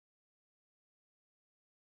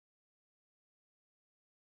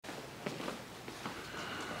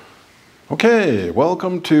Okay,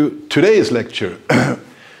 welcome to today's lecture.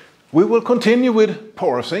 We will continue with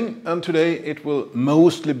parsing, and today it will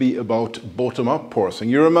mostly be about bottom-up parsing.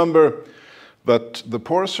 You remember that the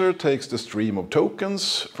parser takes the stream of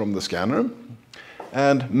tokens from the scanner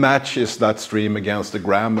and matches that stream against the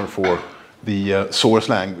grammar for the source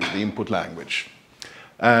language, the input language.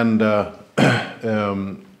 And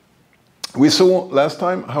we saw last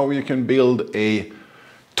time how you can build a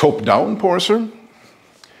top-down parser.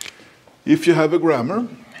 If you have a grammar,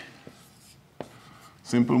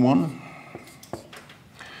 simple one,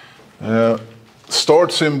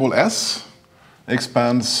 start symbol S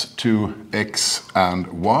expands to X and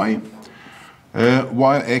Y,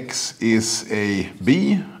 while X is a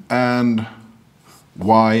B and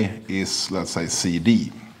Y is, let's say,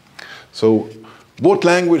 CD. So what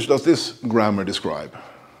language does this grammar describe?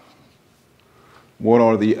 What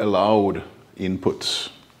are the allowed inputs?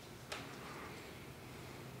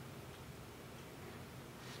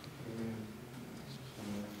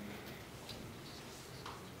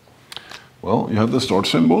 Well, you have the start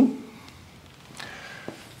symbol,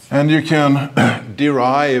 and you can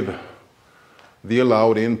derive the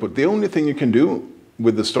allowed input. The only thing you can do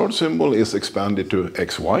with the start symbol is expand it to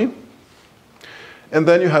XY. And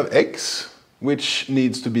then you have X, which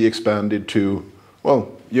needs to be expanded to,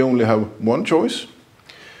 well, you only have one choice,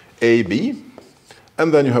 AB.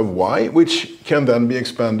 And then you have Y, which can then be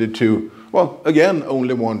expanded to, well, again,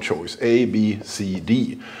 only one choice, A, B, C,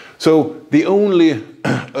 D. So the only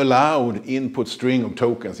allowed input string of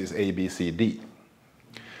tokens is A, B, C, D.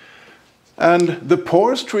 And the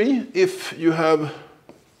parse tree, if you have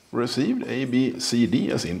received A, B, C,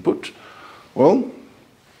 D as input, well,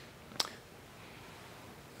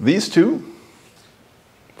 these two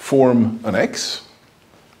form an X,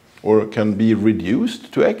 or can be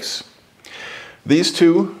reduced to X. These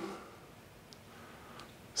two,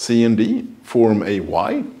 C and D, form a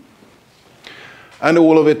Y. And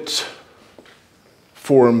all of it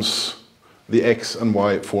forms, the X and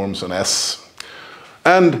Y forms an S.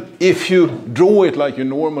 And if you draw it like you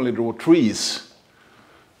normally draw trees,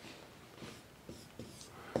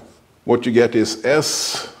 what you get is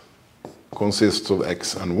S consists of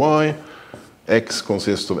X and Y, X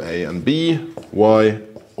consists of A and B, Y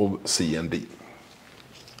of C and D.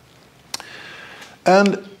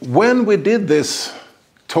 And when we did this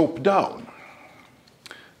top down,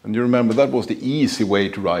 and you remember that was the easy way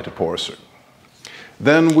to write a parser,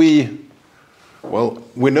 then we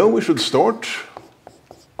know we should start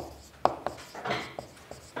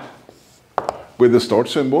with the start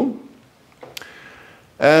symbol.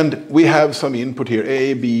 And we have some input here,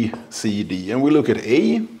 A, B, C, D. And we look at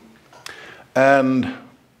A, and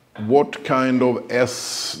what kind of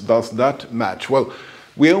S does that match? Well,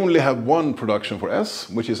 we only have one production for S,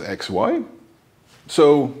 which is XY.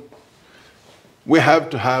 So we have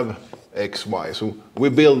to have XY. So we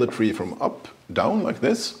build the tree from up, down, like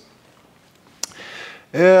this.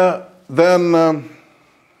 Then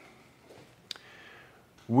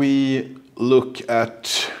we look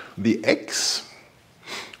at the X.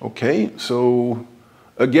 Okay, so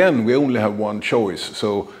again, we only have one choice,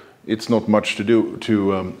 so it's not much to do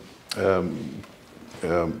to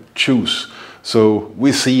choose. So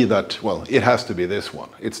we see that, well, it has to be this one.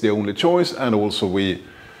 It's the only choice, and also we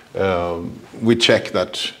check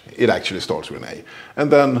that it actually starts with an A.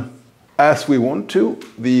 And then, as we want to,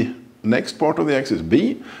 the next part of the X is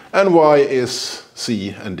B, and Y is C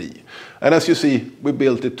and D. And as you see, we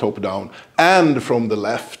built it top down and from the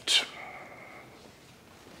left.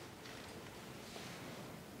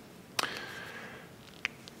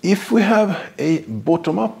 If we have a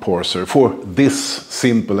bottom-up parser for this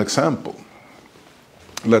simple example,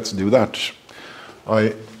 let's do that.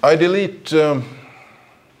 I delete the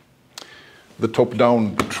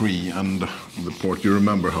top-down tree and the part. You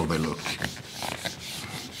remember how they look.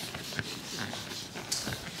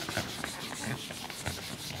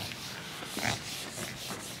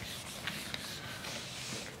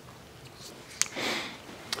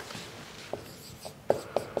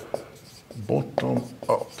 Bottom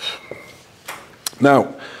up.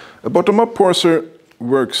 Now, a bottom-up parser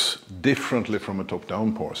works differently from a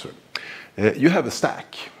top-down parser. You have a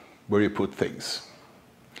stack where you put things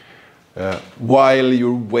while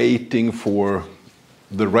you're waiting for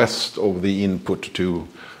the rest of the input to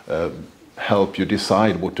help you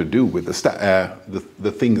decide what to do with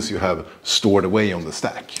the things you have stored away on the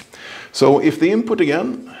stack. So if the input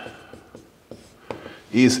again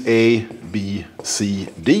is A, B, C,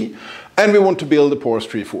 D, and we want to build a parse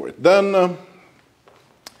tree for it, then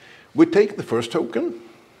we take the first token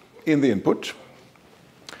in the input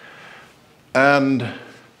and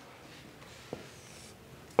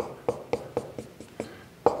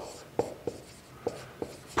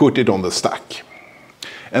put it on the stack.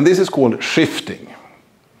 And this is called shifting.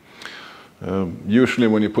 Usually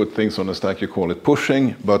when you put things on a stack you call it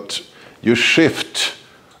pushing, but you shift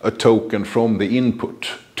a token from the input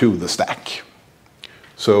to the stack.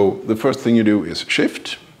 So the first thing you do is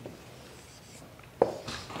shift.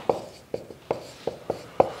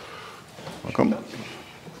 Welcome.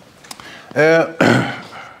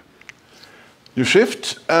 You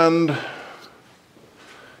shift, and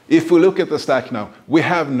if we look at the stack now, we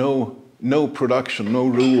have no production, no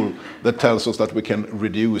rule that tells us that we can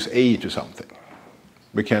reduce A to something.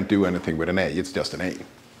 We can't do anything with an A, it's just an A.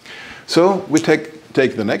 So we take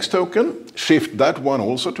the next token, shift that one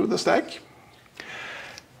also to the stack.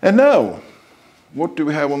 And now, what do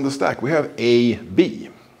we have on the stack? We have A, B.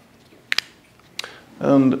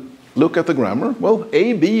 And look at the grammar. Well,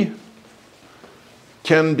 A, B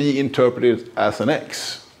can be interpreted as an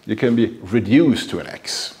X. It can be reduced to an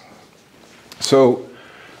X. So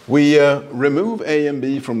we remove A and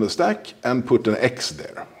B from the stack and put an X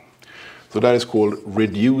there. So that is called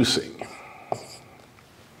reducing.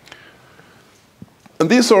 And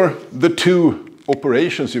these are the two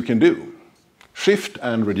operations you can do. Shift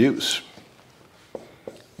and reduce.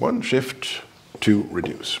 One, shift, two,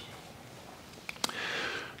 reduce.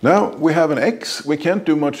 Now we have an X. We can't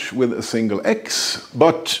do much with a single X,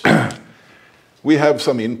 but we have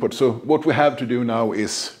some input. So what we have to do now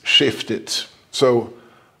is shift it. So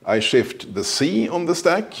I shift the C on the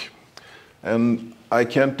stack, and I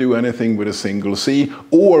can't do anything with a single C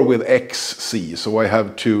or with XC. So I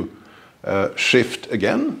have to shift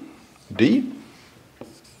again, D.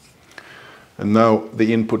 And now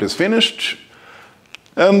the input is finished.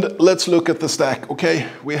 And let's look at the stack. Okay,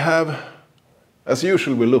 we have, as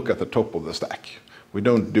usual, we look at the top of the stack. We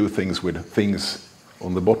don't do things with things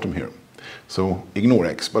on the bottom here. So ignore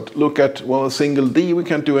X, but look at, well, a single D, we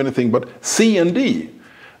can't do anything, but C and D,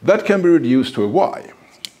 that can be reduced to a Y.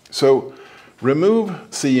 So remove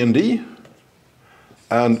C and D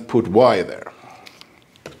and put Y there.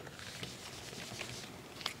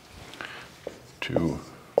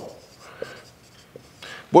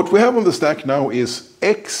 What we have on the stack now is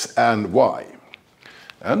X and Y.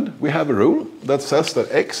 And we have a rule that says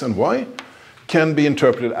that X and Y can be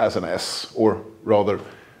interpreted as an S, or rather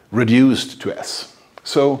reduced to S.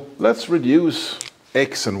 So let's reduce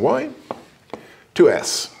X and Y to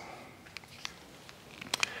S.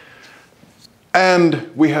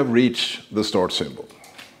 And we have reached the start symbol.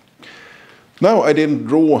 Now I didn't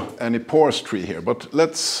draw any parse tree here, but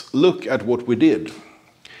let's look at what we did.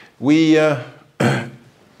 We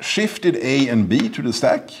shifted A and B to the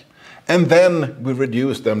stack, and then we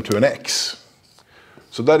reduced them to an X.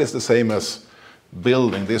 So that is the same as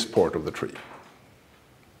building this part of the tree.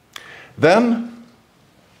 Then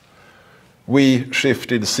we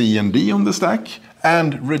shifted C and D on the stack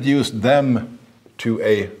and reduced them to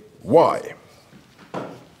a Y.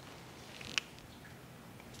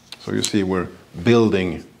 So you see we're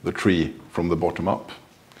building the tree from the bottom up.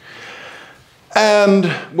 And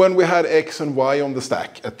when we had X and Y on the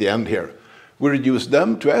stack at the end here, we reduced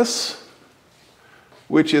them to S,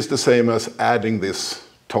 which is the same as adding this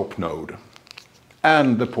top node.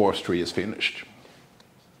 And the parse tree is finished.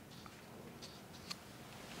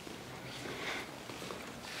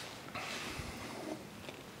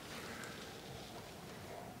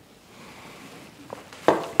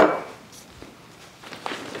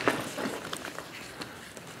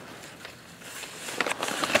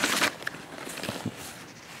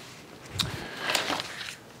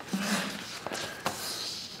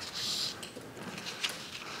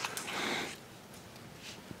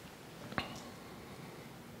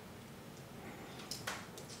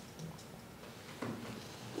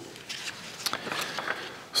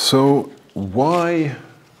 So why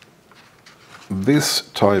this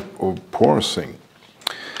type of parsing?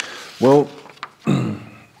 Well,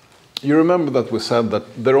 you remember that we said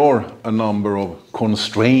that there are a number of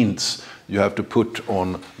constraints you have to put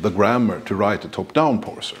on the grammar to write a top-down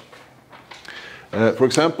parser. For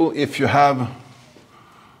example, if you have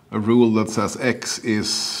a rule that says X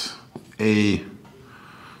is a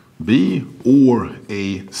B or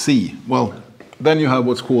a C, well, then you have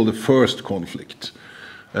what's called a first conflict.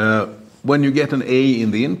 When you get an A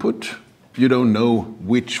in the input, you don't know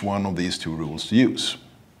which one of these two rules to use.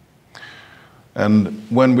 And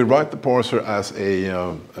when we write the parser as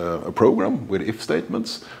a program with if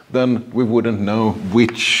statements, then we wouldn't know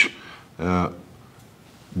which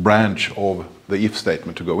branch of the if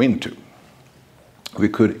statement to go into. We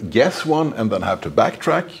could guess one and then have to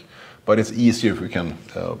backtrack, but it's easier if we can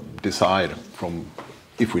decide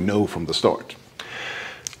if we know from the start.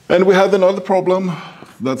 And we have another problem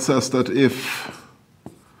that says that if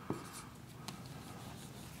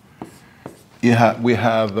we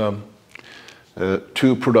have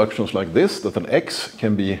two productions like this, that an x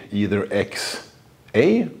can be either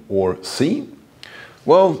xa or c.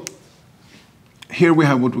 Well, here we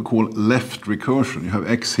have what we call left recursion. You have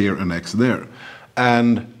x here and x there.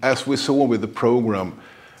 And as we saw with the program,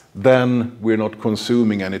 then we're not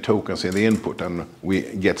consuming any tokens in the input, and we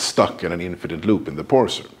get stuck in an infinite loop in the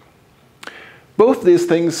parser. Both these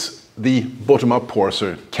things the bottom-up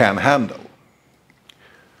parser can handle.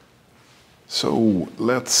 So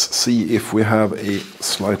let's see if we have a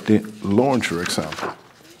slightly larger example.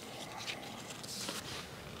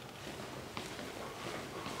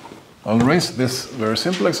 I'll erase this very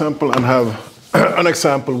simple example and have an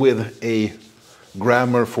example with a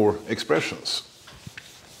grammar for expressions.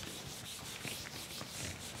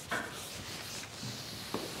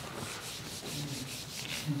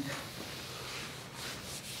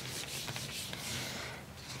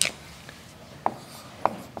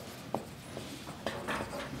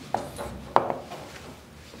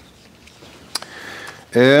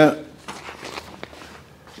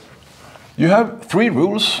 You have three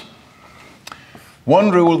rules. One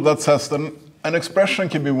rule that says that an expression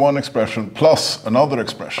can be one expression plus another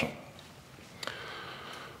expression.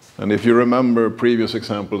 And if you remember previous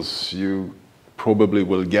examples, you probably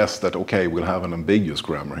will guess that, okay, we'll have an ambiguous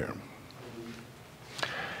grammar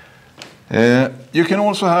here. You can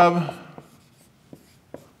also have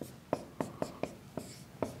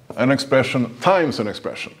an expression times an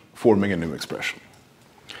expression, forming a new expression.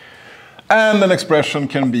 And an expression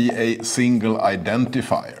can be a single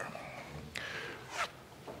identifier.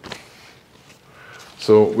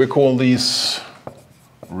 So we call these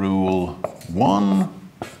rule 1,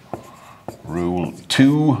 rule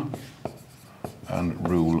 2, and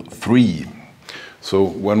rule 3. So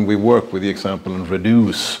when we work with the example and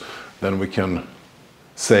reduce, then we can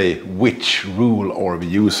say which rule are we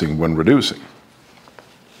using when reducing.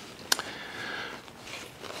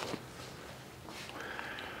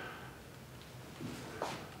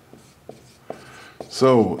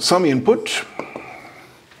 So some input,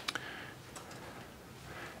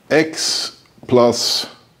 x plus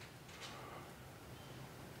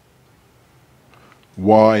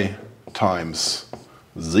y times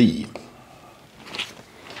z.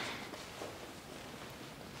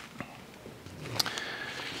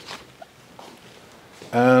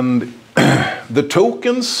 And the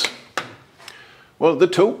tokens, well, the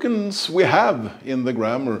tokens we have in the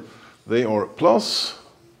grammar, they are plus,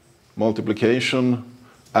 multiplication,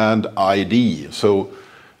 and ID. So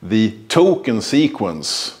the token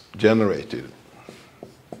sequence generated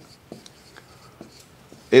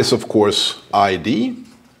is, of course, ID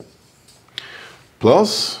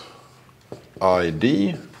plus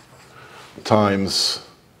ID times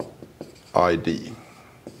ID.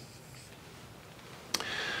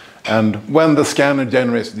 And when the scanner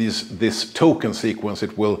generates this token sequence,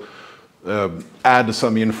 it will add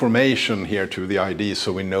some information here to the ID,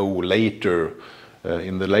 so we know later,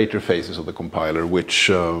 in the later phases of the compiler,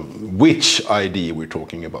 which ID we're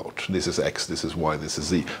talking about. This is X, this is Y, this is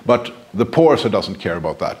Z. But the parser doesn't care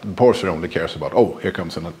about that. The parser only cares about, oh, here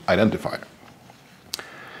comes an identifier.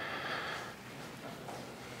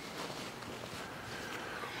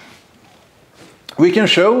 We can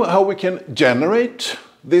show how we can generate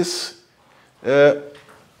this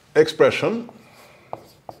expression.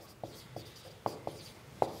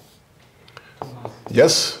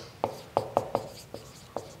 Yes?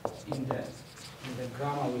 In the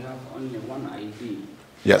grammar we have only one ID.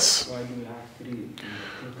 Yes. Why do we have three?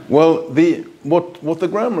 Well, what the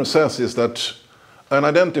grammar says is that an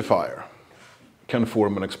identifier can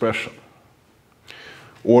form an expression.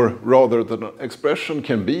 Or rather, that an expression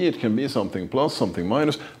can be something plus, something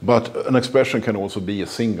minus, but an expression can also be a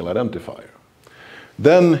single identifier.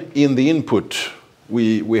 Then in the input,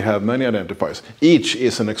 we have many identifiers. Each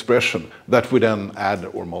is an expression that we then add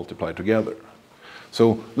or multiply together.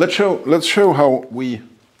 So let's show how we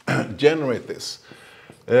generate this.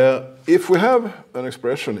 If we have an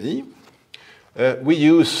expression E, we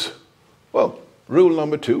use, well, rule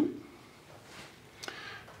number 2.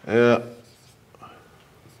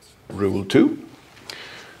 Rule 2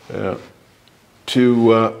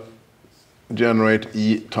 to generate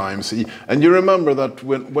E times E. And you remember that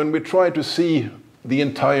when we try to see the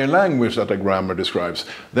entire language that a grammar describes,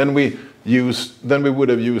 then we would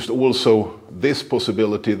have used also this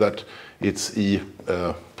possibility that it's E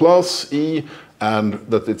plus E and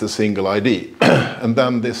that it's a single ID. And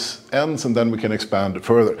then this ends, and then we can expand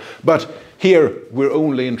further. But here we're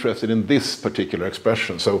only interested in this particular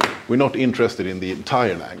expression, so we're not interested in the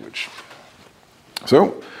entire language.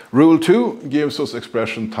 So rule 2 gives us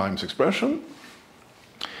expression times expression.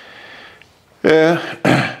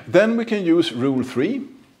 Then we can use rule 3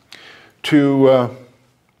 to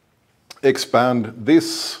expand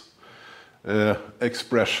this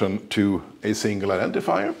expression to a single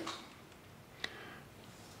identifier.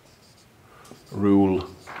 Rule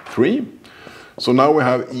 3. So now we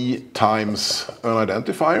have E times an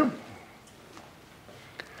identifier.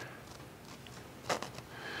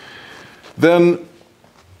 Then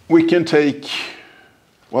we can take,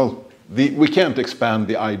 well, we can't expand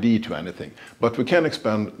the ID to anything, but we can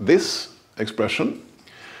expand this expression.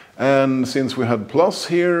 And since we had plus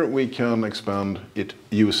here, we can expand it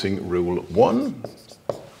using rule 1.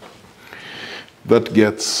 That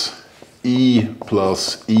gets E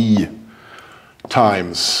plus E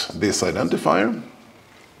times this identifier.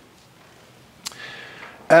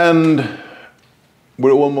 And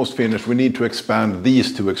we're almost finished. We need to expand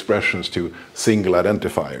these two expressions to single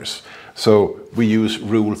identifiers. So we use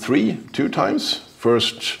rule 3 2 times.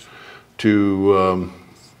 First to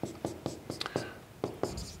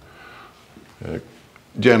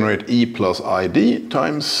generate E plus ID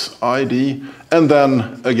times ID, and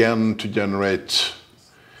then again to generate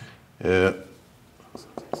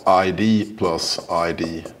ID plus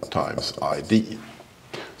ID times ID.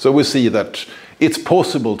 So we see that it's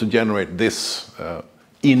possible to generate this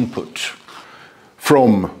input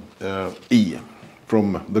from E,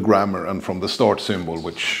 from the grammar and from the start symbol,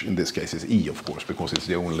 which in this case is E, of course, because it's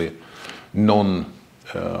the only non-terminal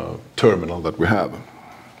that we have.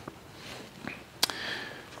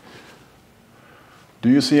 Do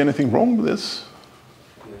you see anything wrong with this?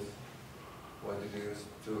 Yes. Why did you use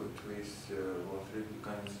two is rule 3? You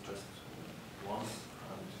can use just once.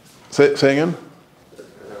 And Say again?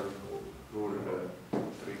 Rule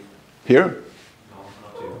 3. Here? No,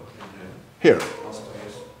 not here. Here. Also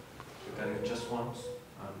use, you can use just once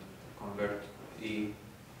and convert E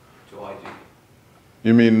to ID.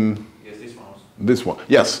 You mean Yes, this one. this one?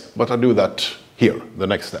 Yes, but I do that here, the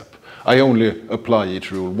next step. I only apply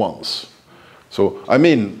each rule once. So, I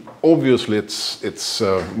mean, obviously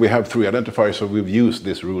we have 3 identifiers, so we've used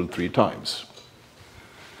this rule 3 times.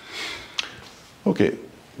 Okay,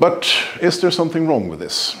 but is there something wrong with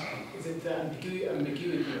this? Is it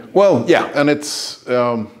ambiguity? Well, yeah, and it's,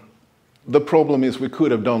 the problem is we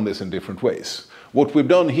could have done this in different ways. What we've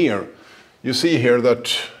done here, you see here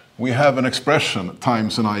that we have an expression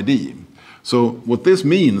times an ID. So what this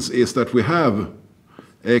means is that we have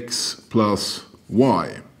x plus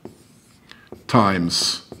y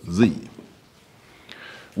times z,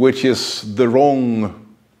 which is the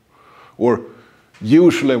wrong, or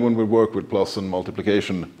usually when we work with plus and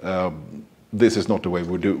multiplication, this is not the way we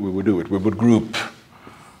would do it. We would group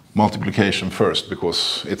multiplication first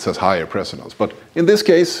because it has higher precedence. But in this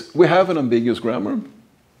case, we have an ambiguous grammar.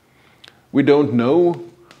 We don't know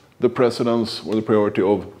the precedence or the priority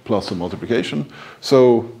of plus and multiplication,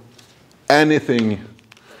 so anything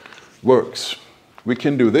works. We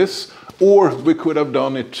can do this, or we could have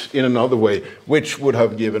done it in another way, which would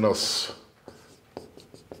have given us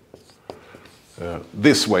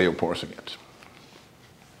this way of parsing it.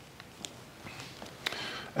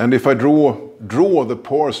 And if I draw the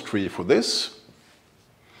parse tree for this,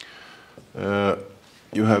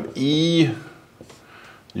 you have E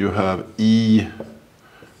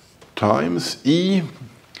times E,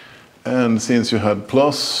 and since you had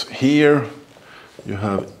plus here, you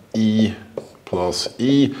have E plus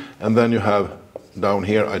E, and then you have down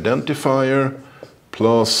here identifier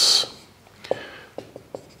plus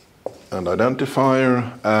and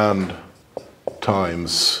identifier and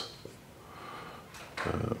times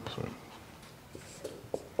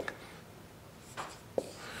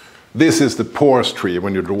this is the parse tree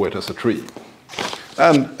when you draw it as a tree.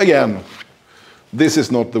 And again, this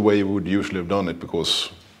is not the way we would usually have done it, because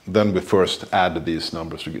then we first add these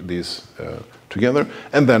numbers together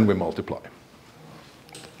and then we multiply.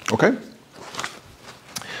 Okay?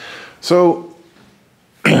 So,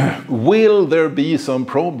 will there be some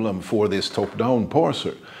problem for this top-down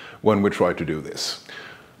parser when we try to do this?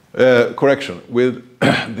 Correction, with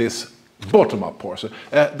this bottom-up parser.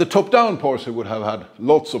 The top-down parser would have had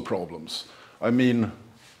lots of problems. I mean,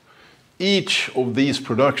 each of these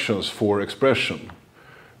productions for expression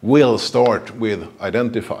will start with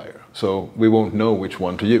identifier, so we won't know which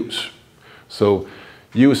one to use. So,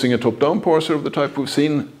 using a top-down parser of the type we've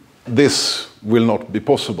seen, this will not be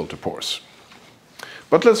possible to parse.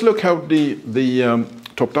 But let's look how the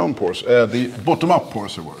top-down parser, the bottom-up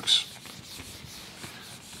parser works.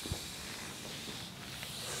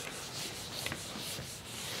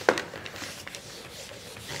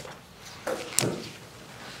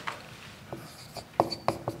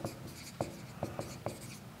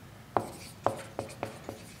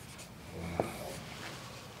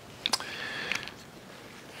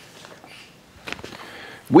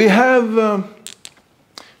 We have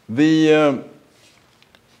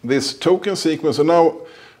this token sequence, and now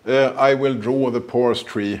I will draw the parse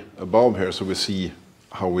tree above here so we see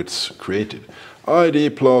how it's created.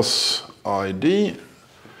 ID plus ID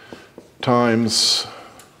times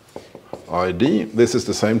ID. This is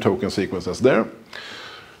the same token sequence as there,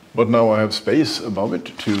 but now I have space above it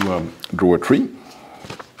to draw a tree.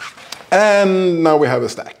 And now we have a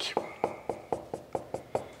stack.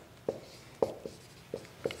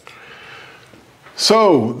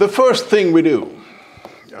 So the first thing we do,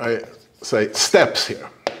 I say steps here.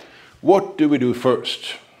 What do we do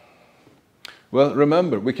first? Well,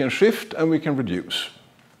 remember, we can shift and we can reduce.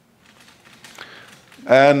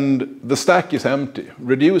 And the stack is empty.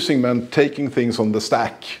 Reducing meant taking things on the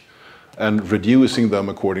stack and reducing them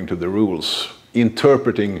according to the rules,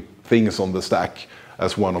 interpreting things on the stack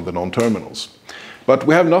as one of the non-terminals. But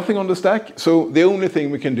we have nothing on the stack, so the only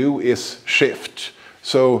thing we can do is shift.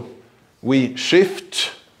 So we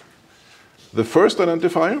shift the first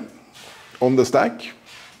identifier on the stack.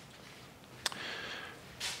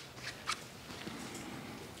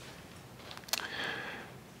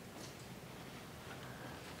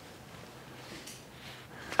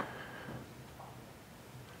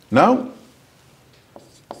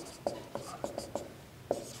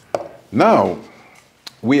 Now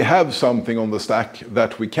we have something on the stack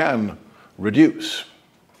that we can reduce.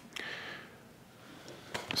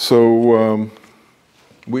 So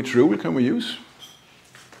which rule can we use?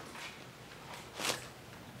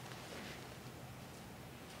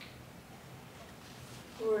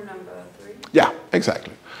 Rule number 3. Yeah,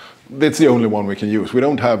 exactly. It's the only one we can use. We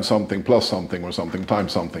don't have something plus something or something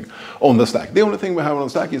times something on the stack. The only thing we have on the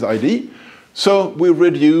stack is ID. So we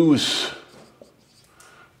reduce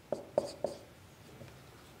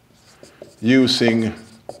using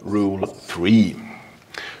rule 3.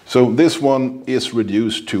 So this one is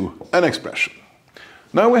reduced to an expression.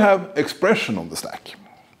 Now we have expression on the stack.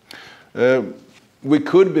 We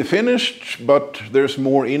could be finished, but there's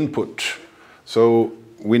more input. So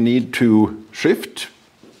we need to shift.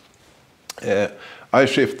 I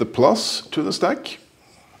shift the plus to the stack.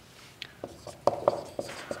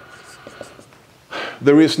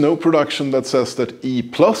 There is no production that says that E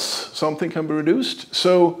plus something can be reduced,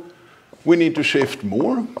 so we need to shift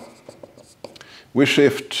more. We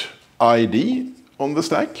shift ID on the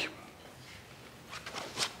stack.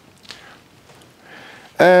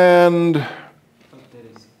 And But there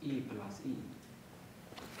is E plus E.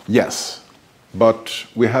 yes, but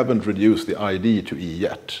we haven't reduced the ID to E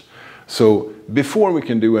yet. So before we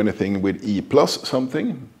can do anything with E plus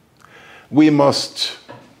something, we must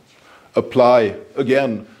apply,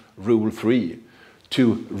 again, rule 3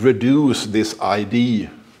 to reduce this ID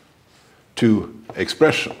to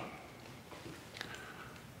expression.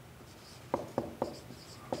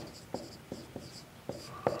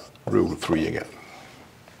 Rule 3 again.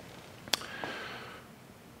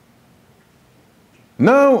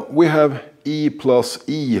 Now we have E plus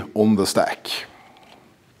E on the stack.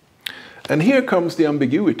 And here comes the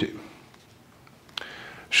ambiguity.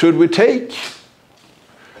 Should we take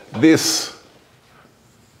this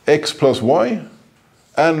x plus y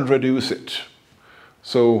and reduce it?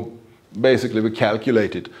 So basically we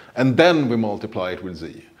calculate it and then we multiply it with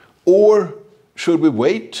z. Or should we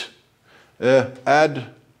wait,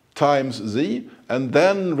 add times z and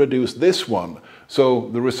then reduce this one? So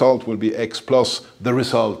the result will be x plus the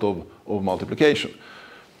result of multiplication.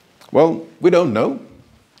 Well, we don't know.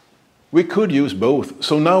 We could use both.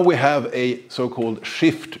 So now we have a so-called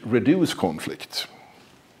shift-reduce conflict.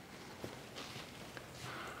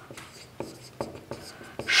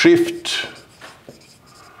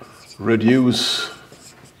 Shift-reduce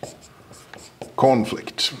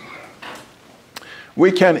conflict.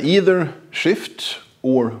 We can either shift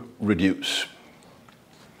or reduce.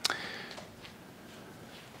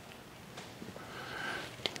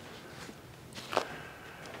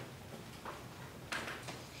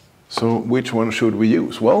 So which one should we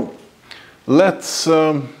use? Well, let's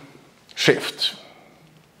shift,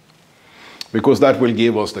 because that will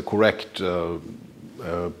give us the correct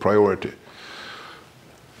priority.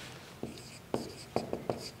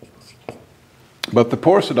 But the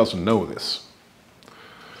parser doesn't know this.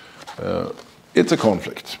 It's a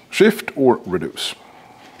conflict, shift or reduce.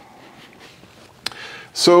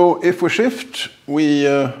 So if we shift, we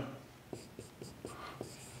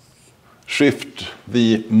shift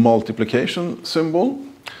the multiplication symbol,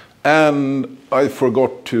 and I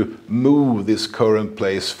forgot to move this current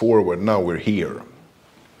place forward. Now we're here.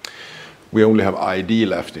 We only have ID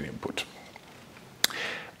left in input.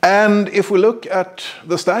 And if we look at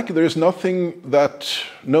the stack, there is no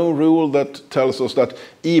rule that tells us that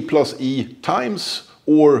E plus E times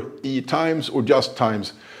or just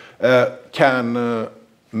times can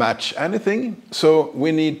match anything. So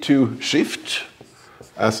we need to shift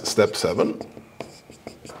as step 7.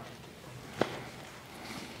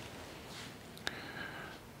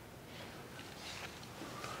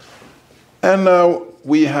 And now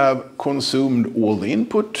we have consumed all the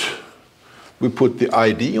input. We put the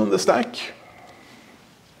ID on the stack.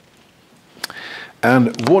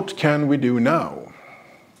 And what can we do now?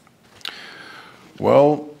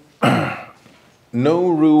 Well, no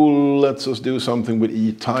rule lets us do something with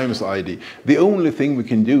E times ID. The only thing we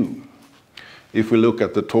can do, if we look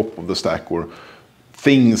at the top of the stack or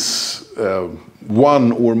things,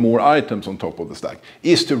 one or more items on top of the stack,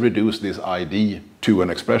 is to reduce this ID to an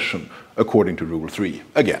expression according to rule 3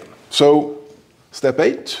 again. So step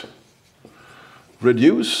 8,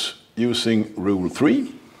 reduce using rule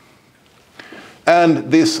 3.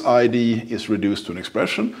 And this ID is reduced to an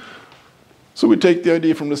expression. So we take the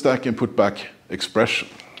ID from the stack and put back expression.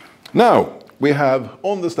 Now we have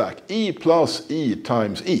on the stack E plus E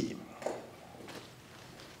times E.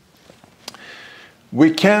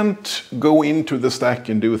 We can't go into the stack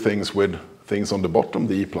and do things with things on the bottom,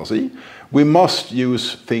 the E plus E. We must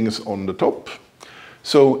use things on the top.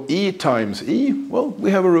 So E times E, well,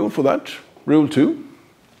 we have a rule for that, rule 2.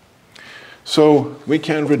 So we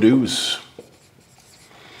can reduce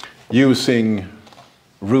using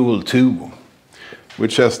rule 2,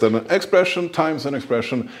 which says that an expression times an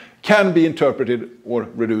expression can be interpreted or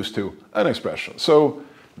reduced to an expression. So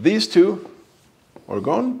these two are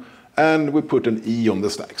gone, and we put an E on the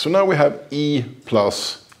stack. So now we have E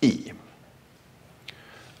plus E.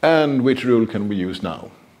 And which rule can we use now?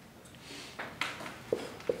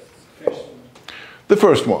 The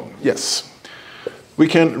first one, yes. We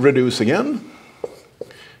can reduce again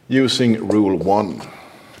using rule 1.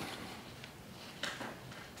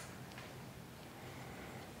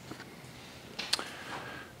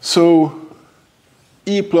 So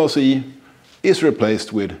E plus E is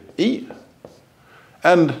replaced with E,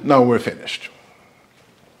 and now we're finished.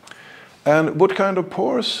 And what kind of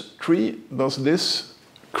parse tree does this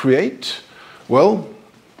create? Well,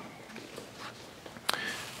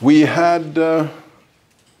 we had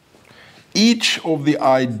each of the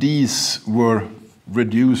IDs were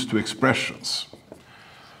reduced to expressions.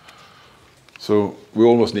 So we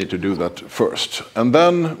always need to do that first. And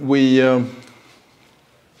then we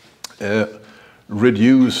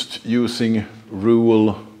reduced using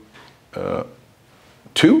rule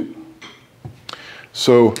 2.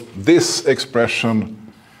 So this expression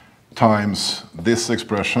times this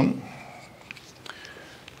expression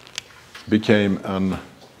became an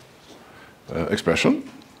expression.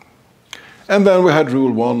 And then we had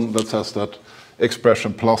rule 1 that says that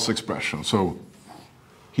expression plus expression. So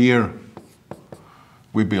here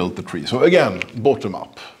we built the tree. So again, bottom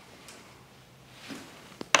up.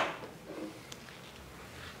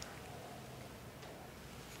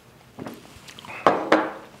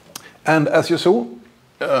 And as you saw,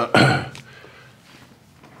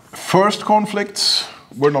 first conflicts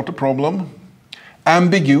were not a problem.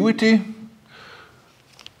 Ambiguity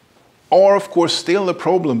are, of course, still a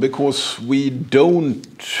problem because we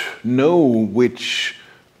don't know which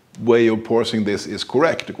way of parsing this is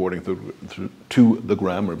correct according to the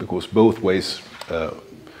grammar, because both ways,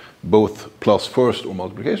 both plus first or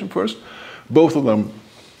multiplication first, both of them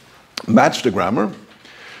match the grammar.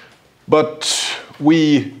 But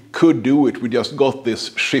we could do it. We just got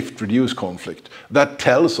this shift-reduce conflict. That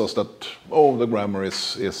tells us that, oh, the grammar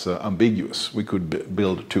is ambiguous. We could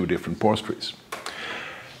build 2 different parse trees.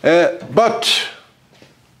 But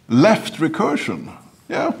left recursion,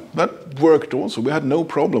 yeah, that worked also. We had no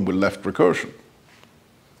problem with left recursion,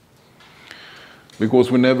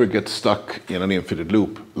 because we never get stuck in an infinite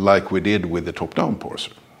loop like we did with the top-down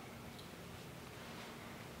parser.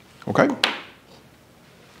 Okay?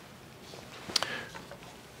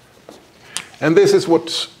 And this is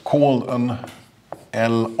what's called an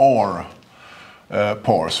LR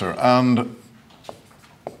parser. And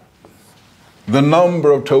the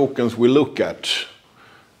number of tokens we look at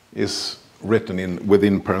is written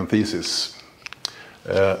within parentheses.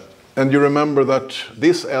 And you remember that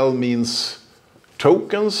this L means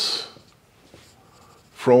tokens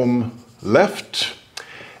from left.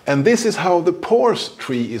 And this is how the parse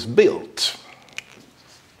tree is built.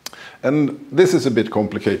 And this is a bit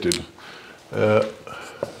complicated.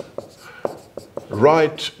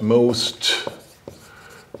 Rightmost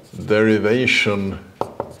derivation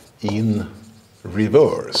in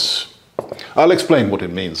reverse. I'll explain what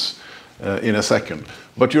it means in a second.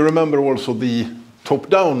 But you remember also the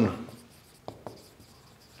top-down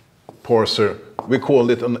parser. We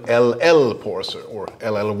called it an LL parser, or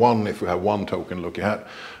LL1 if we have one token looking ahead.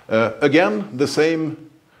 Again, the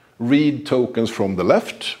same read tokens from the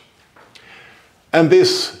left. And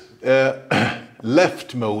this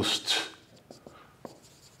leftmost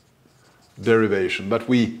derivation, that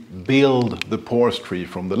we build the parse tree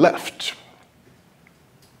from the left.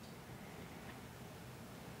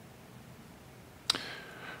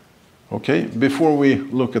 Okay, before we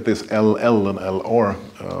look at this LL and LR,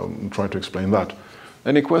 try to explain that.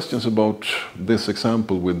 Any questions about this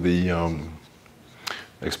example with the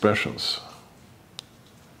expressions?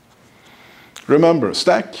 Remember,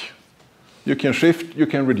 stack, you can shift, you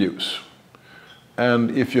can reduce.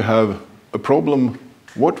 And if you have a problem,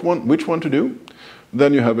 which one to do,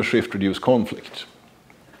 then you have a shift-reduce conflict.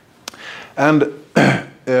 And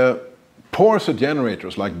parser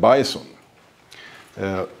generators like Bison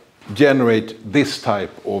generate this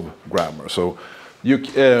type of grammar, so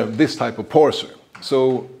this type of parser.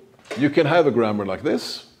 So you can have a grammar like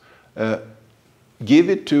this, give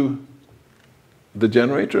it to the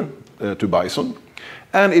generator, to Bison,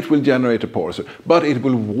 and it will generate a parser, but it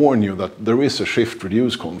will warn you that there is a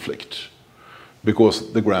shift-reduce conflict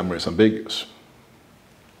because the grammar is ambiguous.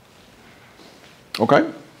 Okay?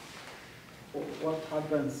 What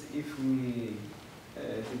happens if we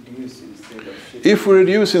reduce instead of shift? If we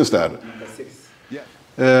reduce instead, Number 6.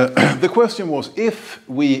 the question was, if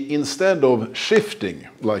we, instead of shifting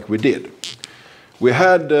like we did, we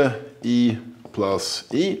had E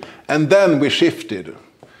plus E, and then we shifted.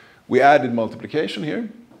 We added multiplication here,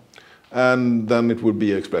 and then it would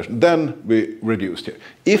be expression. Then we reduced here.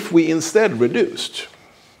 If we instead reduced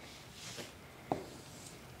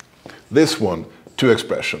this one to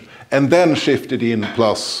expression, and then shifted in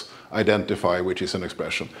plus identify, which is an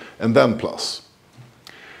expression, and then plus,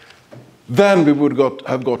 then we would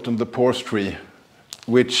have gotten the parse tree,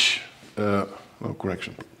 which,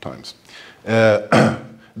 times.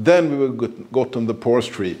 Then we would have gotten the parse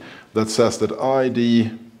tree that says that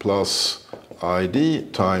ID plus ID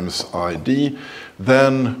times ID.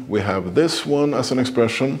 Then we have this one as an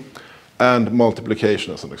expression and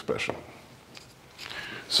multiplication as an expression.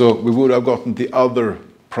 So we would have gotten the other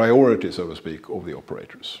priority, so to speak, of the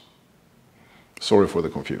operators. Sorry for the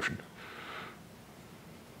confusion.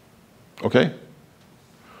 Okay?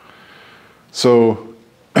 So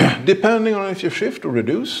depending on if you shift or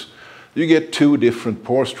reduce, you get two different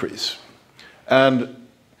parse trees. And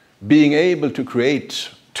being able to create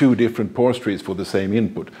two different parse trees for the same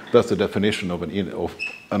input, that's the definition of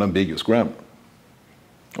an ambiguous grammar.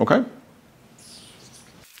 Okay?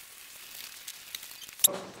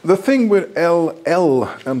 The thing with LL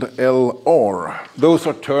and LR, those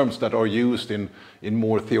are terms that are used in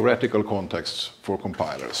more theoretical contexts for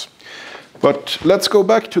compilers. But let's go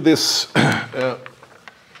back to this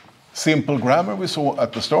simple grammar we saw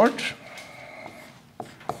at the start.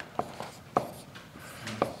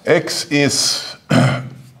 X is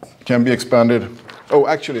can be expanded. Oh,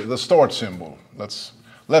 actually, the start symbol.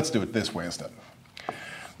 Let's do it this way instead.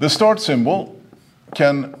 The start symbol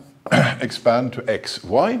can expand to x,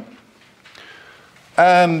 y,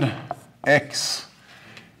 and x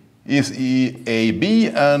is a, b,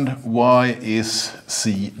 and y is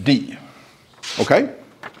c, d. Okay?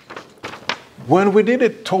 When we did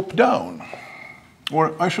it top down,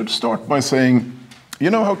 or I should start by saying, you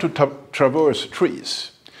know how to traverse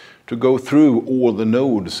trees, to go through all the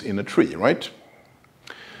nodes in a tree, right?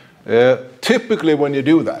 Typically when you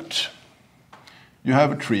do that, you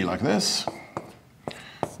have a tree like this,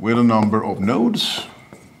 with a number of nodes.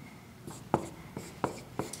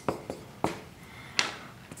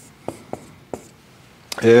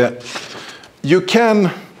 You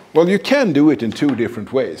can do it in two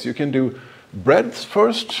different ways. You can do breadth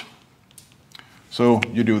first. So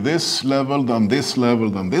you do this level, then this level,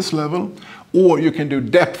 then this level. Or you can do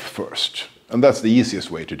depth first. And that's the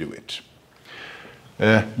easiest way to do it.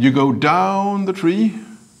 You go down the tree,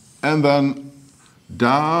 and then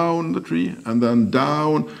down the tree, and then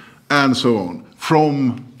down, and so on,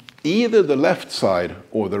 from either the left side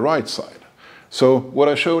or the right side. So what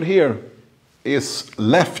I showed here is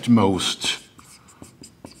leftmost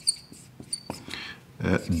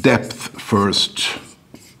depth first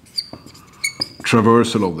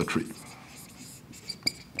traversal of the tree.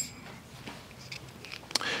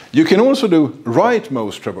 You can also do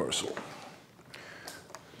rightmost traversal.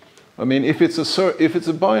 I mean, if it's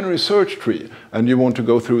a binary search tree and you want to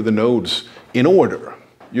go through the nodes in order,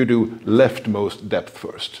 you do leftmost depth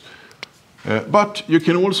first. But you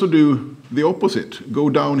can also do the opposite, go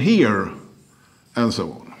down here and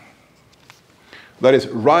so on. that is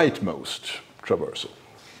rightmost traversal.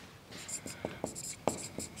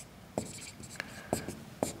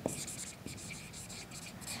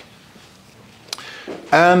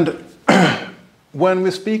 And when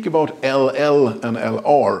we speak about LL and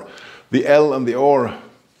LR, the L and the R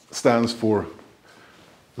stands for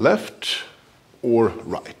left or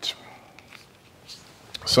right.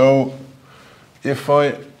 So if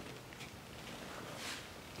I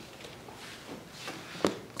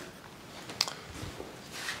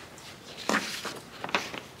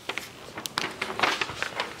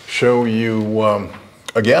show you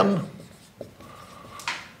again,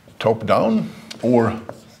 top down or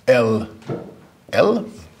LL.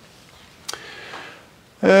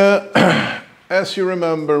 As you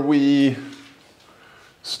remember, we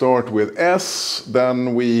start with S,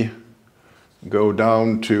 then we go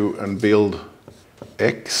down to and build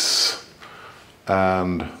X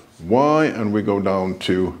and Y, and we go down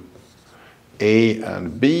to A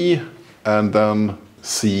and B, and then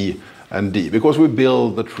C and D, because we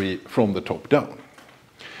build the tree from the top down.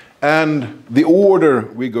 And the order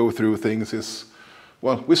we go through things is,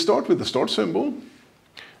 well, we start with the start symbol,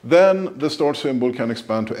 then the start symbol can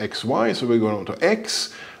expand to XY, so we go on to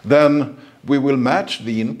X, then we will match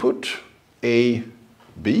the input A,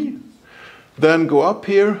 B, then go up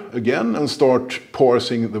here again and start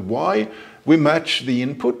parsing the Y. We match the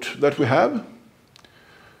input that we have,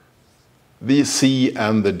 the C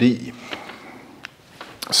and the D.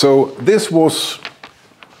 So this was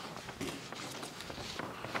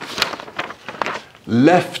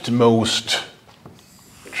leftmost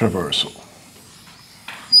traversal,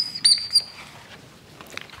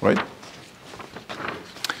 right?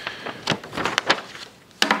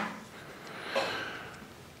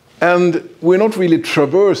 And we're not really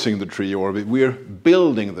traversing the tree orbit, we're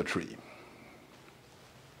building the tree.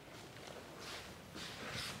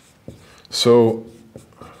 So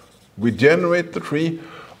we generate the tree,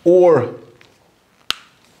 or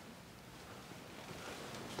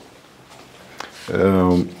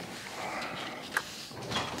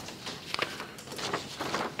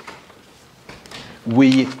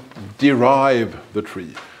we derive the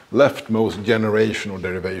tree, leftmost generation or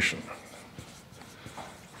derivation.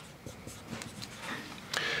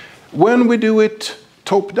 When we do it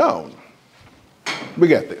top down, we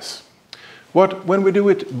get this. But when we do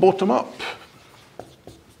it bottom up,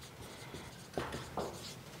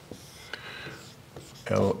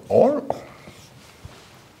 LR,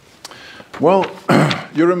 well,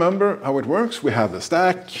 you remember how it works. We have the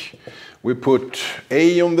stack, we put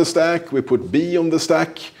A on the stack, we put B on the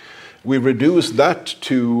stack, we reduce that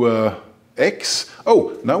to X.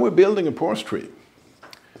 Oh, now we're building a parse tree.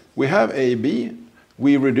 We have A, B,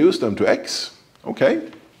 we reduce them to X, okay.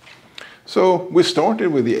 So we started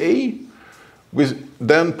with the A, we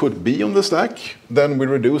then put B on the stack, then we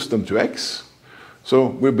reduce them to X. So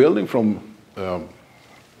we're building from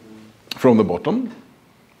the bottom.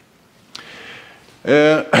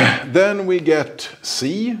 Then we get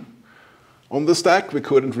C on the stack. We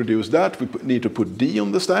couldn't reduce that. We need to put D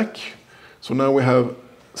on the stack. So now we have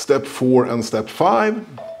step 4 and step 5.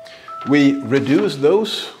 We reduce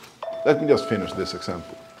those. Let me just finish this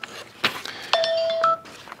example.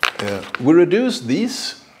 We reduce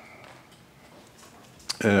these,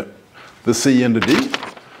 the C and the D,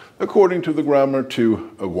 according to the grammar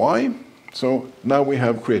to a Y. So now we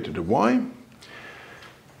have created a Y.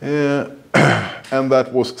 And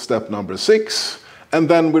that was step number 6. And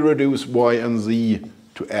then we reduce Y and Z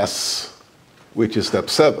to S, which is step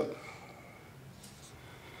 7.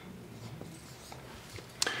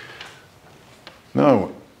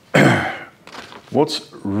 Now, what's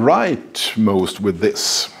rightmost with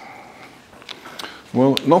this?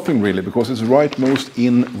 Well, nothing really, because it's rightmost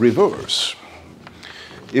in reverse.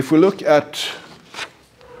 If we look at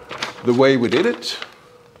the way we did it,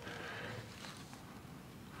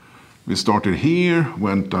 we started here,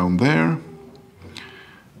 went down there.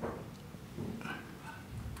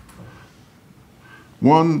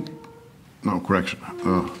 Correction.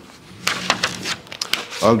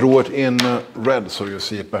 I'll draw it in red so you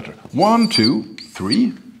see it better. 1, 2,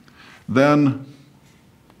 3, then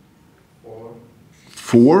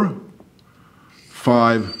 4,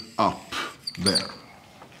 5, up there.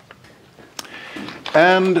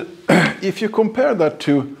 And if you compare that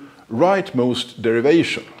to rightmost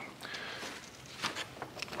derivation,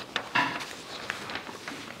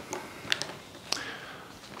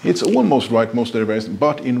 it's almost rightmost derivation,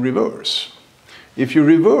 but in reverse. If you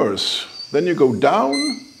reverse, then you go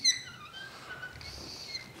down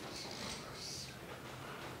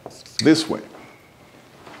this way.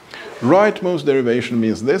 Rightmost derivation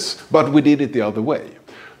means this, but we did it the other way.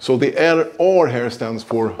 So the LR here stands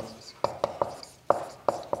for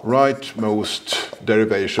rightmost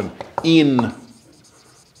derivation in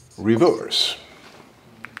reverse.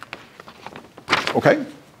 Okay?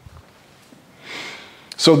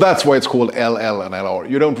 So that's why it's called LL and LR.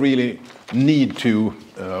 You don't really need to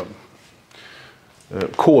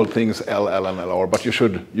call things LL and LR, but you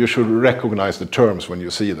should recognize the terms when you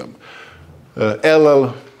see them.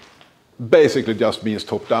 LL basically just means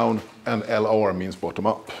top down, and LR means bottom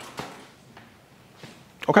up.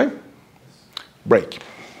 Okay? Break.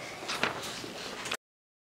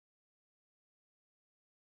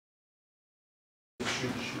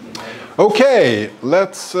 Okay,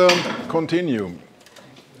 let's continue.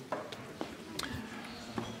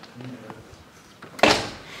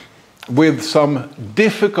 With some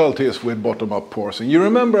difficulties with bottom-up parsing. You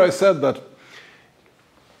remember I said that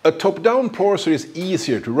a top-down parser is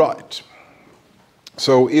easier to write.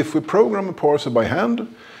 So if we program a parser by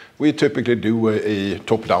hand, we typically do a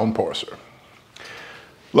top-down parser,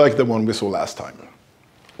 like the one we saw last time,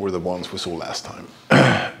 or the ones we saw last time.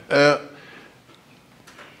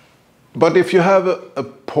 But if you have a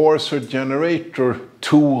parser generator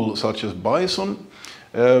tool such as Bison,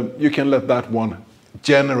 you can let that one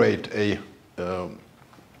generate a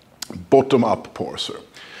bottom-up parser,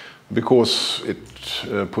 because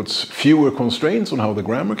it puts fewer constraints on how the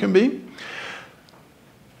grammar can be.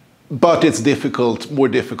 But it's more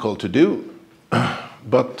difficult to do,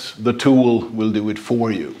 but the tool will do it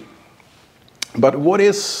for you. But what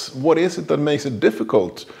is it that makes it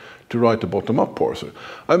difficult to write a bottom-up parser?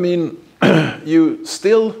 I mean, you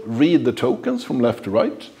still read the tokens from left to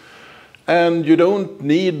right, and you don't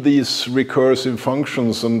need these recursive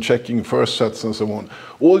functions and checking first sets and so on.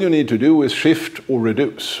 All you need to do is shift or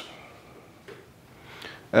reduce.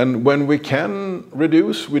 And when we can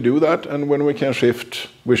reduce, we do that, and when we can shift,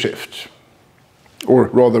 we shift. Or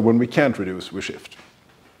rather, when we can't reduce, we shift.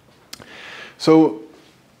 So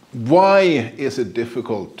why is it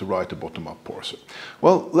difficult to write a bottom-up parser?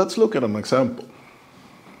 Well, let's look at an example.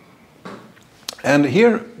 And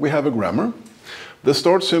here we have a grammar. The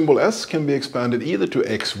start symbol S can be expanded either to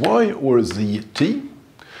XY or ZT.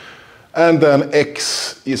 And then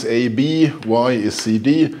X is AB, Y is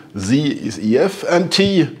CD, Z is EF, and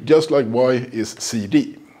T, just like Y, is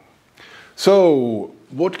CD. So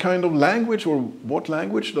what kind of language, or what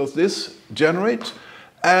language does this generate?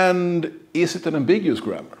 And is it an ambiguous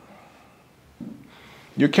grammar?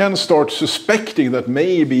 You can start suspecting that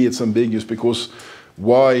maybe it's ambiguous because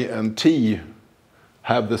Y and T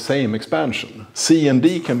have the same expansion. C and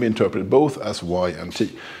D can be interpreted both as Y and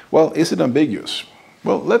T. Well, is it ambiguous?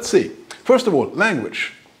 Well, let's see. First of all,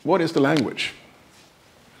 language. What is the language?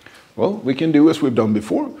 Well, we can do as we've done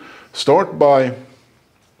before. Start by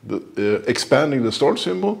expanding the start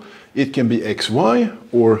symbol. It can be XY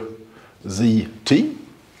or ZT.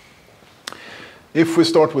 If we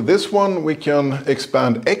start with this one, we can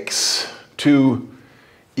expand X to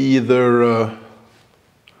either,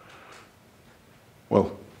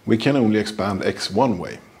 well, we can only expand X one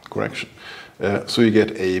way, correction. So you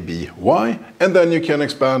get A, B, Y, and then you can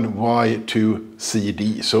expand Y to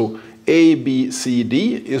CD. So A, B, C,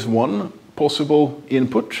 D is one possible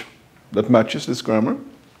input that matches this grammar.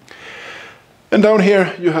 And down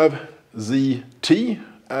here you have Z, T,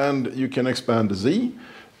 and you can expand Z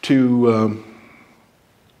to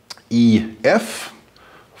E, F,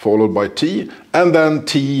 followed by T, and then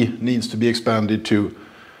T needs to be expanded to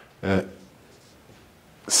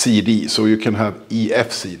CD, so you can have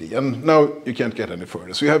EFCD, and now you can't get any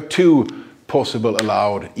further. So you have two possible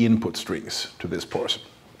allowed input strings to this parser: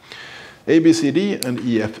 ABCD and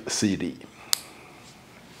EFCD.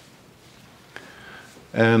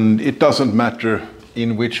 And it doesn't matter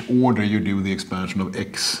in which order you do the expansion of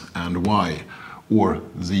X and Y or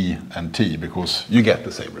Z and T, because you get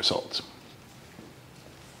the same results.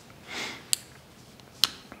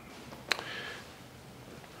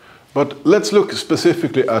 But let's look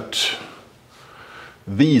specifically at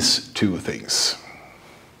these two things.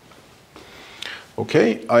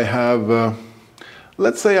 Okay, I have,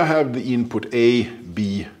 let's say I have the input A,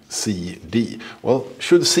 B, C, D. Well,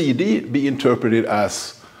 should CD be interpreted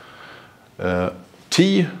as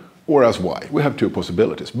T or as Y? We have two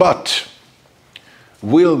possibilities. But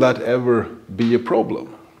will that ever be a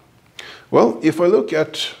problem? Well, if I look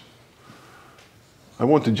at, I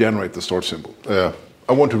want to generate the start symbol.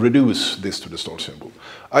 I want to reduce this to the start symbol.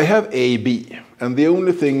 I have AB, and the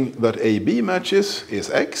only thing that AB matches is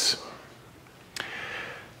X.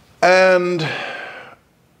 And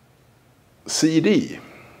CD.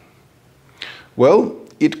 Well,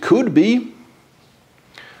 it could be,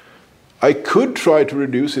 I could try to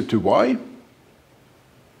reduce it to Y,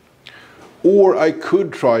 or I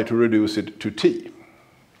could try to reduce it to t.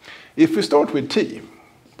 If we start with t,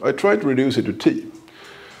 I try to reduce it to t.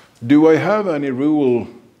 Do I have any rule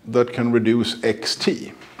that can reduce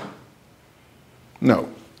xt? No.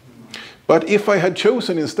 But if I had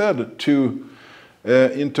chosen instead to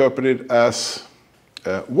interpret it as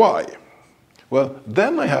y, well,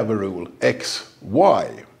 then I have a rule,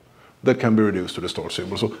 xy, that can be reduced to the start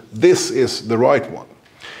symbol. So this is the right one.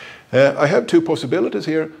 I have two possibilities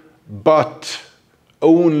here, but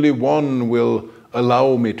only one will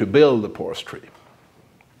allow me to build a parse tree.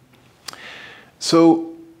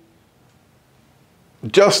 So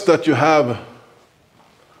just that you have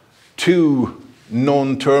two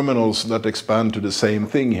non-terminals that expand to the same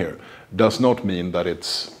thing here does not mean that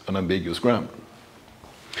it's an ambiguous grammar.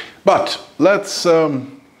 But let's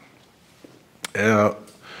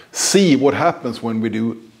see what happens when we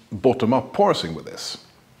do bottom-up parsing with this.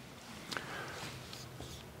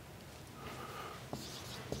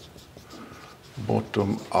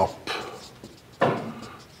 Bottom-up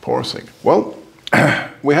parsing. Well,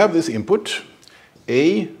 we have this input,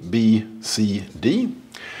 A, B, C, D.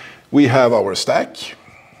 We have our stack.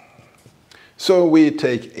 So we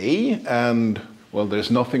take A and, well,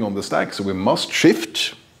 there's nothing on the stack, so we must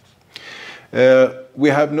shift. We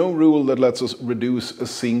have no rule that lets us reduce a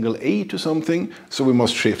single A to something, so we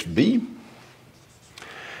must shift B.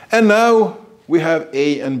 And now we have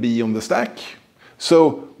A and B on the stack,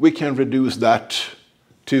 so we can reduce that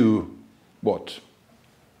to what?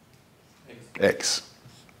 X.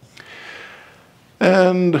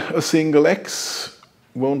 And a single X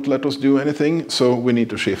won't let us do anything, so we need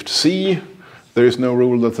to shift C. There is no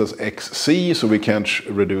rule that says XC, so we can't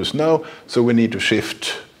reduce now, so we need to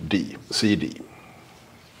shift D, CD.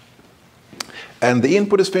 And the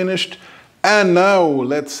input is finished, and now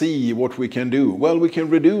let's see what we can do. Well, we can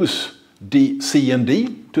reduce D, C and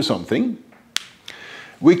D to something.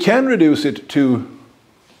 We can reduce it to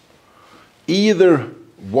either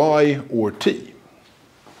Y or T.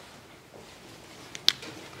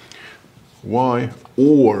 Y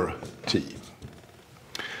or T.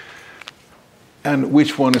 And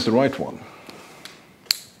which one is the right one?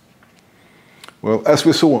 Well, as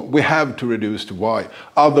we saw, we have to reduce to Y.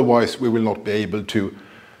 Otherwise, we will not be able to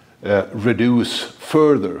reduce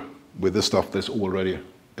further with the stuff that's already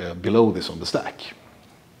below this on the stack.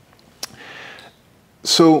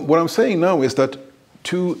 So what I'm saying now is that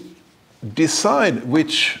to decide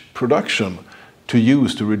which production to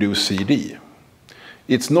use to reduce CD,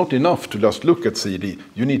 it's not enough to just look at CD.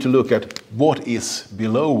 You need to look at what is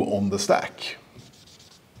below on the stack.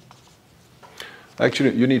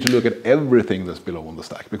 Actually, you need to look at everything that's below on the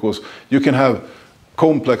stack, because you can have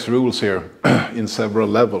complex rules here in several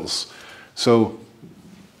levels. So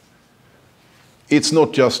it's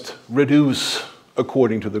not just reduce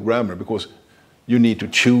according to the grammar, because you need to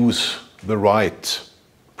choose the right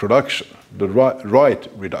production, the right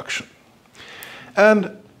reduction.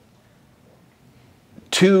 And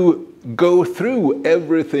to go through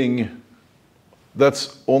everything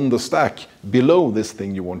that's on the stack below this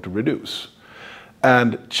thing you want to reduce,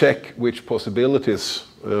 and check which possibilities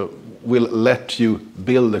will let you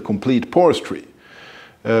build a complete parse tree.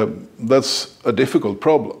 That's a difficult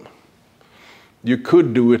problem. You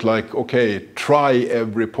could do it like, okay, try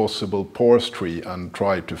every possible parse tree and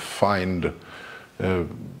try to find,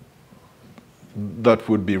 that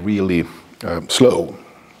would be really slow.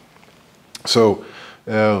 So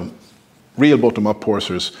real bottom-up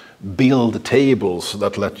parsers build tables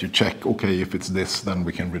that let you check, okay, if it's this, then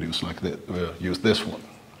we can reduce like this, use this one.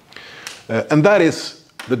 And that is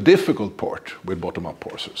the difficult part with bottom-up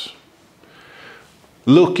parsers.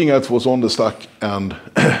 Looking at what's on the stack and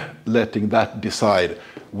letting that decide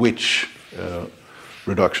which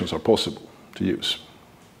reductions are possible to use.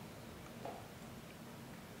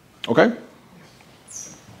 Okay?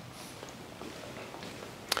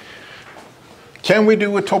 Can we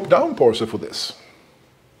do a top-down parser for this?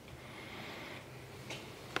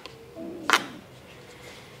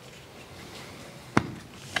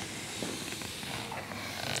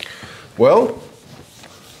 Well,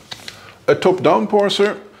 a top-down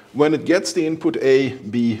parser, when it gets the input A,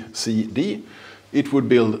 B, C, D, it would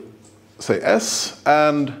build, say, S,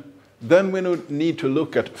 and then we need to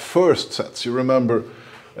look at first sets. You remember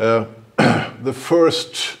the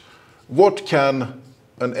first, what can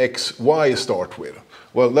an X, Y start with?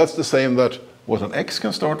 Well, that's the same that what an X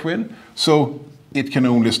can start with, so it can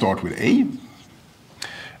only start with A.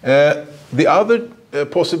 The other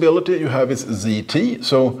possibility you have is ZT,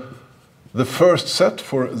 so the first set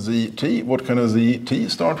for ZT, what can a ZT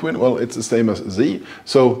start with? Well, it's the same as Z,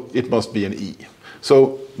 so it must be an E.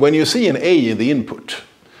 So when you see an A in the input,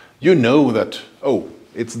 you know that, oh,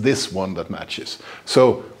 it's this one that matches.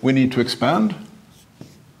 So we need to expand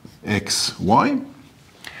x, y.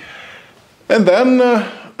 And then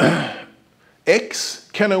x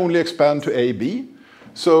can only expand to a, b.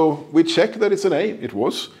 So we check that it's an a, it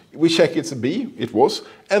was. We check it's a b, it was.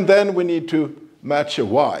 And then we need to match a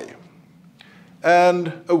y.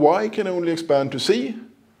 And a y can only expand to c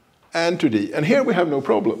and to d. And here we have no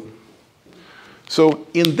problem. So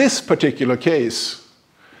in this particular case,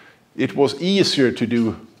 it was easier to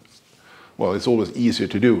do, well, it's always easier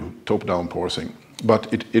to do top-down parsing, but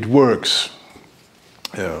it works,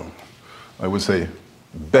 I would say,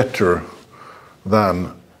 better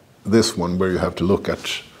than this one where you have to look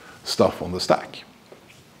at stuff on the stack.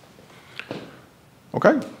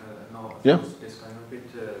 Okay? No, Yeah? yes, can you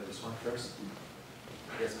repeat this one first?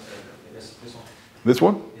 Yes, yes, this one. This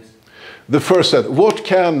one? Yes. The first set, what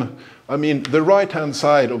can, I mean, the right-hand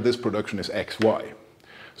side of this production is xy.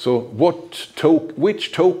 So which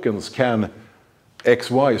tokens can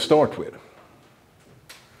xy start with?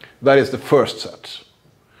 That is the first set.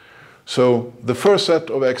 So the first set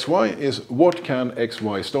of xy is what can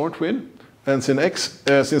xy start with? And since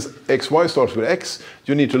xy starts with x,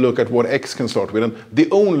 you need to look at what x can start with. And the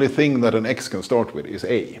only thing that an x can start with is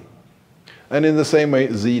a. And in the same way,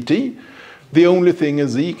 zt, the only thing a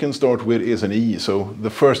z can start with is an e. So the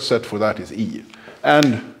first set for that is e.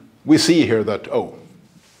 And we see here that, oh,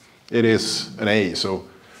 it is an a. So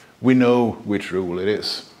we know which rule it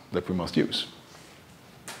is that we must use.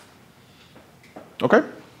 Okay?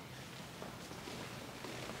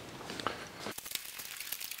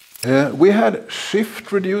 We had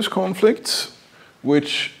shift-reduce conflicts,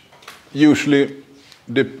 which usually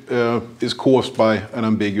is caused by an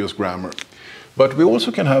ambiguous grammar. But we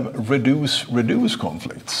also can have reduce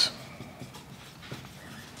conflicts.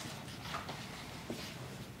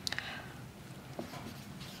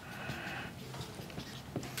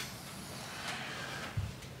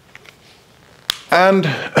 And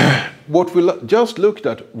what we just looked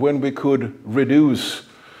at when we could reduce,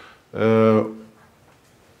 now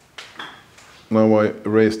I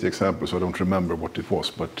erased the example so I don't remember what it was,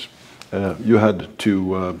 but you had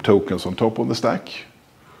two tokens on top of the stack,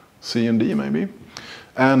 C and D maybe,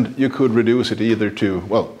 and you could reduce it either to,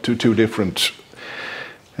 well, to two different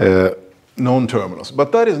non-terminals.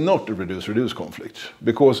 But that is not a reduce conflict,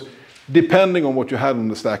 because depending on what you had on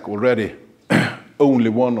the stack already, only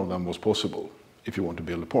one of them was possible if you want to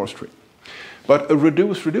build a parse tree. But a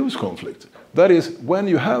reduce conflict, that is when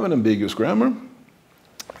you have an ambiguous grammar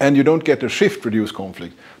and you don't get a shift-reduce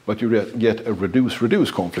conflict, but you get a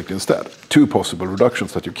reduce conflict instead. Two possible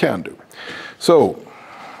reductions that you can do. So,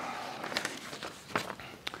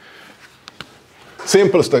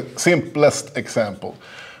 simplest example.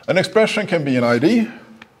 An expression can be an ID,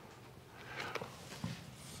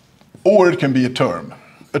 or it can be a term.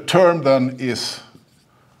 A term then is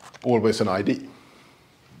always an ID.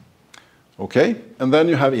 Okay, and then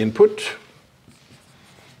you have input,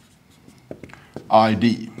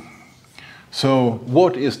 ID. So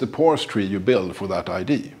what is the parse tree you build for that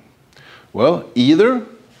ID? Well, either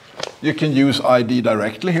you can use ID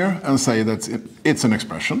directly here and say that it's an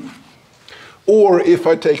expression. Or if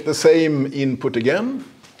I take the same input again,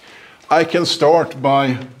 I can start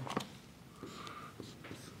by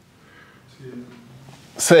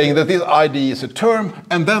saying that this ID is a term,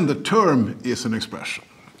 and then the term is an expression.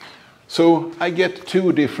 So I get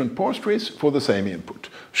two different parse trees for the same input.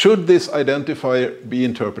 Should this identifier be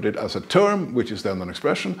interpreted as a term, which is then an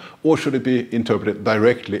expression, or should it be interpreted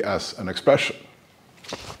directly as an expression?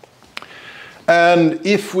 And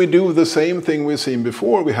if we do the same thing we've seen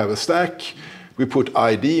before, we have a stack, we put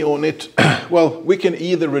ID on it, well, we can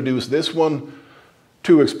either reduce this one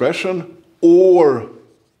to expression, or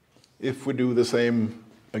if we do the same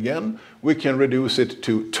again, we can reduce it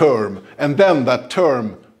to term, and then that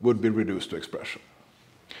term would be reduced to expression.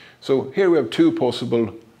 So here we have two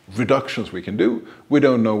possible reductions we can do. We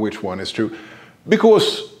don't know which one is true,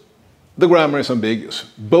 because the grammar is ambiguous.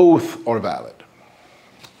 Both are valid.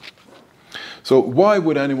 So why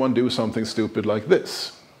would anyone do something stupid like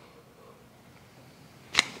this?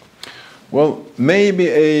 Well, maybe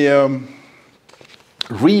a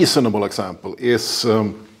reasonable example is,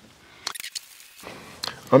 I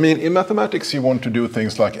mean, in mathematics you want to do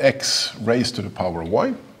things like x raised to the power of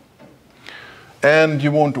y. And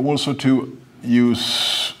you want also to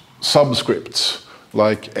use subscripts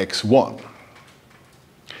like x1.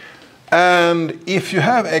 And if you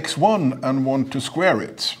have x1 and want to square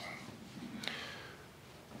it,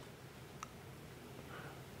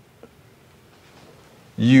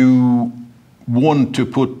 you want to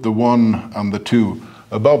put the 1 and the 2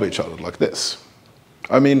 above each other like this.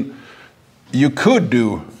 I mean, you could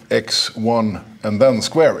do x1 and then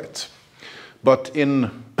square it. But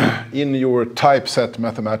in your typeset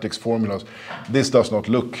mathematics formulas, this does not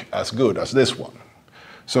look as good as this one.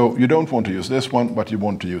 So you don't want to use this one, but you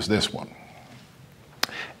want to use this one.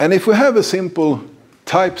 And if we have a simple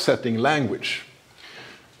typesetting language,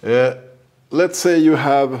 let's say you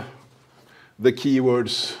have the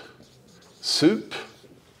keywords sup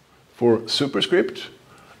for superscript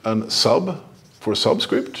and sub for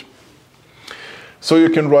subscript. So you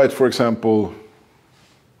can write, for example,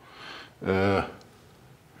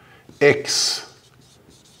 x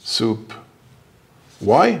sup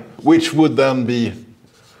y, which would then be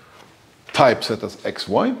typeset as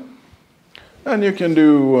xy. And you can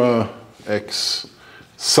do x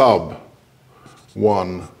sub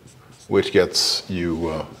 1, which gets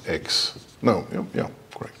you x. No, yeah,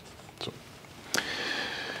 correct.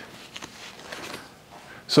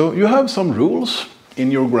 So you have some rules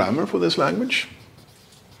in your grammar for this language.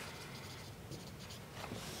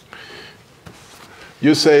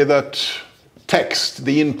 You say that text,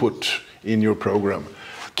 the input in your program,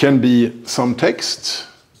 can be some text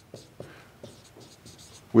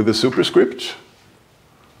with a superscript,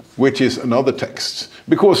 which is another text.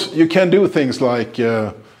 Because you can do things like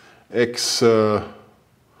x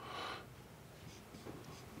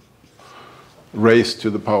raised to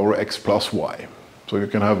the power x plus y. So you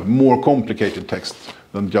can have more complicated text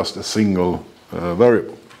than just a single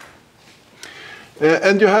variable.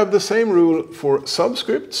 And you have the same rule for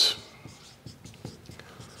subscripts.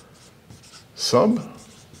 Sub.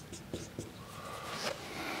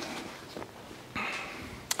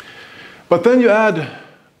 But then you add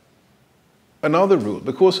another rule,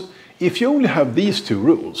 because if you only have these two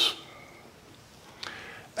rules,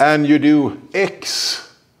 and you do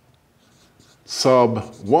x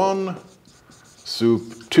sub 1 sup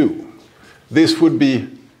 2, this would be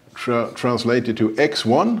translated to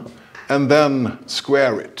x1 and then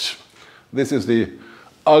square it. This is the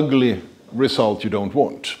ugly result you don't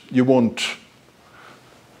want. You want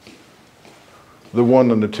the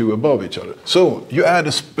 1 and the 2 above each other. So you add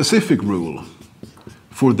a specific rule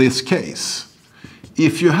for this case.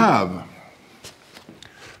 If you have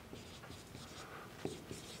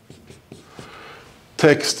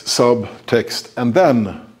text, sub, text, and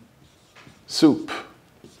then sup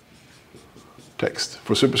text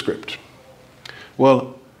for superscript,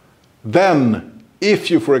 well, then if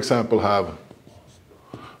you, for example, have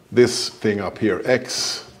this thing up here,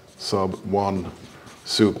 x sub 1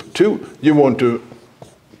 sup 2, you want to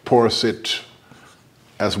parse it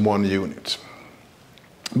as one unit.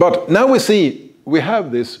 But now we see we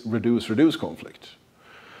have this reduce-reduce conflict.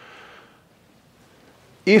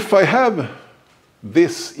 If I have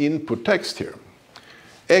this input text here,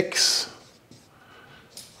 x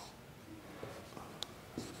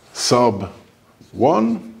sub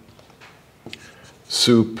 1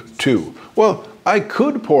 sup 2. Well, I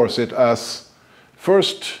could parse it as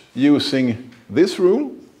first using this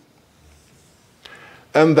rule,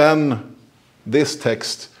 and then this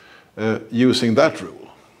text using that rule.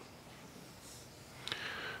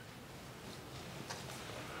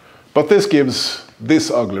 But this gives this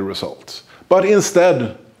ugly result. But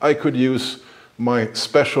instead, I could use my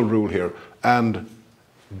special rule here and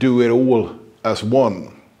do it all as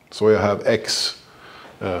one. So I have x.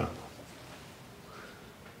 I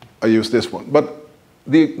use this one. But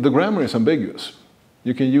the grammar is ambiguous.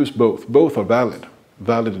 You can use both. Both are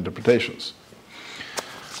valid interpretations.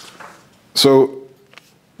 So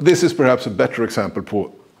this is perhaps a better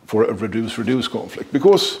example for a reduce-reduce conflict.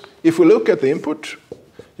 Because if we look at the input,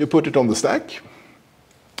 you put it on the stack.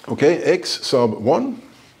 Okay, x sub 1.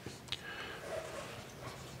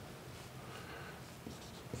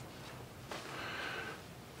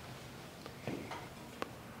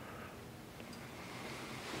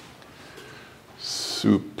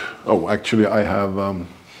 Sup. Oh, actually, I have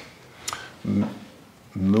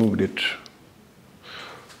moved it.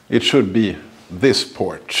 It should be this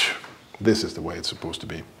port. This is the way it's supposed to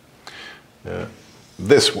be.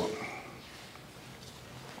 This one.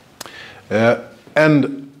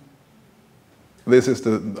 And this is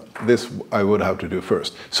this I would have to do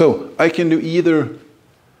first. So I can do either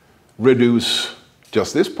reduce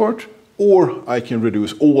just this part, or I can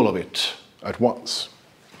reduce all of it at once.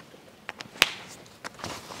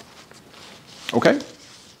 Okay?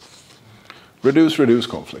 Reduce-reduce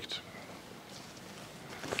conflict.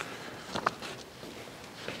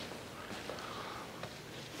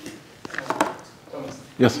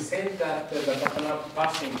 Yes? You said that the bottom-up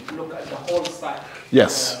parsing look at the whole stack.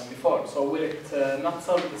 Yes. Before, so will it not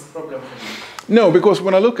solve this problem for you? No, because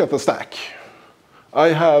when I look at the stack,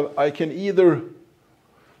 I can either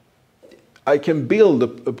I can build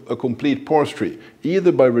a complete parse tree,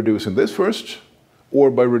 either by reducing this first, or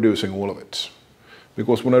by reducing all of it.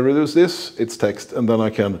 Because when I reduce this, it's text, and then I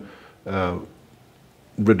can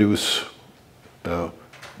reduce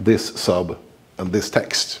this sub and this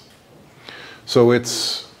text. So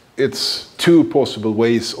it's two possible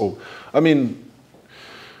ways of, I mean,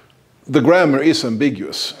 the grammar is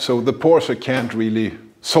ambiguous, so the parser can't really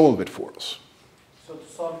solve it for us. So to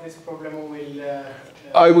solve this problem, we will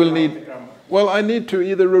I will need, the grammar. well, I need to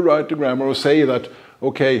either rewrite the grammar or say that,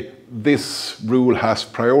 okay, this rule has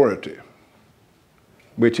priority,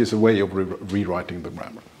 which is a way of rewriting the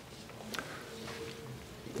grammar.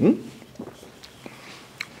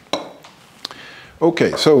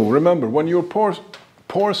 Okay, so remember, when your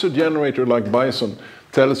parser generator like Bison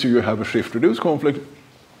tells you have a shift-reduce conflict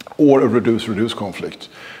or a reduce-reduce conflict,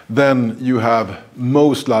 then you have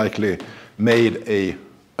most likely made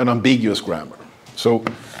an ambiguous grammar. So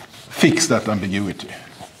fix that ambiguity.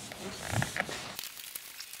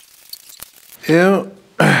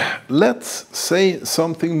 Let's say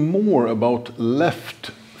something more about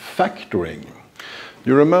left factoring.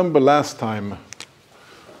 You remember last time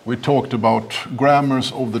we talked about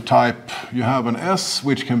grammars of the type you have an S,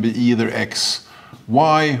 which can be either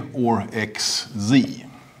XY or XZ.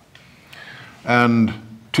 And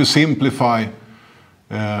to simplify,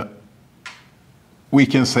 we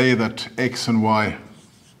can say that X and Y,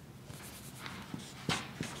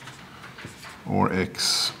 or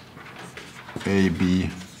X, A, B,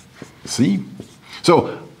 C.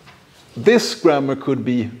 So this grammar could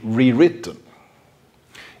be rewritten.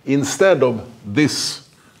 Instead of this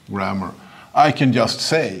grammar, I can just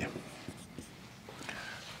say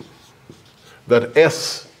that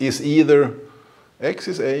S is either, X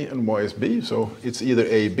is A and Y is B, so it's either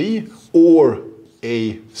AB or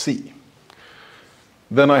AC.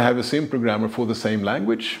 Then I have a simple grammar for the same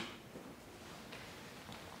language.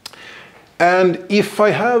 And if I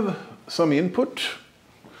have some input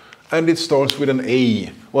and it starts with an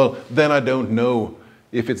A, well, then I don't know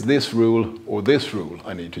if it's this rule or this rule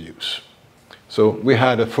I need to use. So we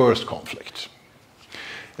had a first conflict.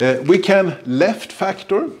 We can left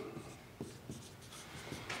factor.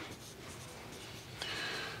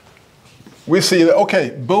 We see that,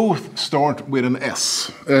 okay, both start with an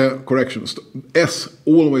S. Correction, S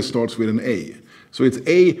always starts with an A. So it's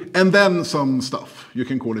A and then some stuff. You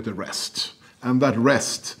can call it a rest. And that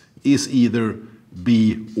rest is either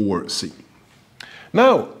B or C.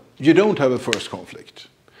 Now, you don't have a first conflict.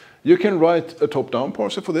 You can write a top-down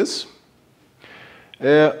parser for this.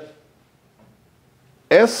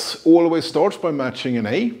 S always starts by matching an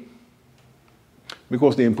A,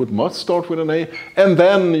 because the input must start with an A, and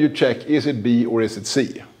then you check, is it B or is it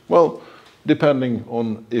C? Well, depending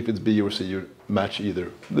on if it's B or C, you match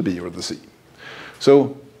either the B or the C.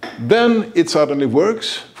 So then it suddenly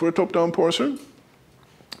works for a top-down parser,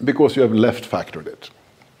 because you have left factored it.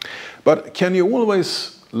 But can you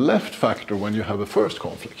always left factor when you have a first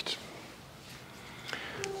conflict?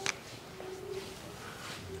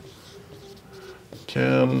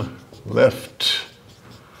 Can left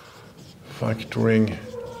factoring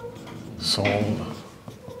solve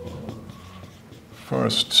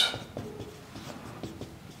first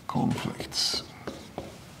conflicts?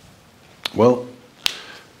 Well,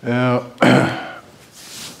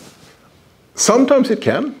 sometimes it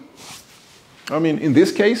can. I mean, in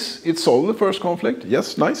this case, it solved the first conflict.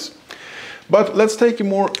 Yes, nice. But let's take a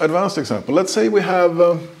more advanced example. Let's say we have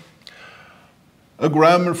a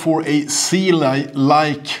grammar for a C-like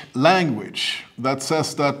language that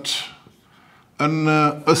says that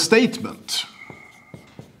a statement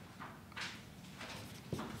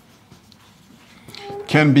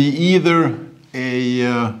can be either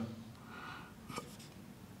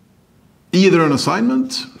an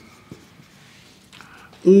assignment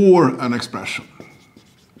or an expression.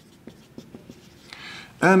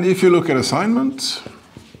 And if you look at assignment,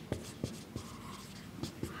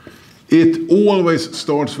 it always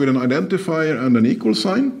starts with an identifier and an equal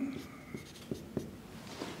sign.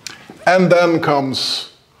 And then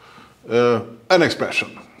comes an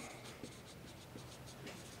expression.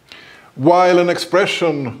 While an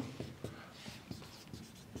expression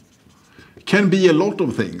can be a lot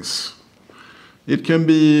of things. It can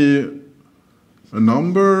be a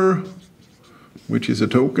number, which is a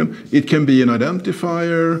token. It can be an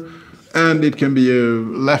identifier, and it can be a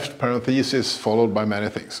left parenthesis followed by many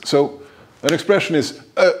things. So an expression is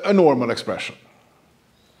a normal expression.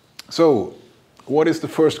 So what is the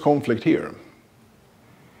first conflict here?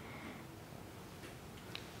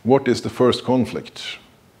 What is the first conflict?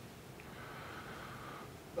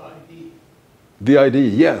 The ID. The ID,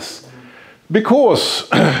 yes. Because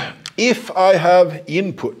if I have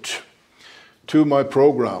input to my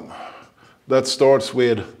program that starts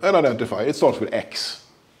with an identifier, it starts with X.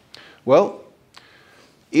 Well,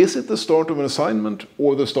 is it the start of an assignment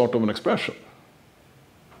or the start of an expression?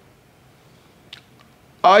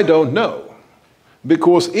 I don't know.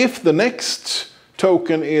 Because if the next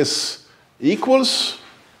token is equals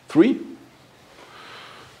 3,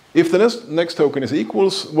 if the next token is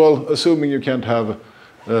equals, well, assuming you can't have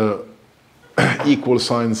equal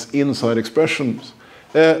signs inside expressions,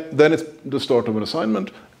 then it's the start of an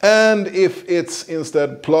assignment. And if it's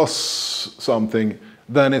instead plus something,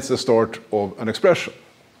 then it's the start of an expression.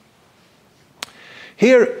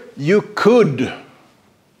 Here you could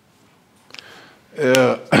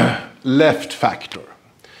left factor.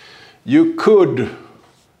 You could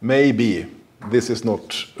maybe, this is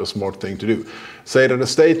not a smart thing to do, say that a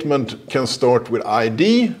statement can start with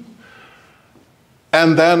ID,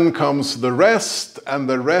 and then comes the rest, and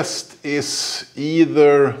the rest is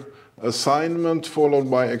either assignment followed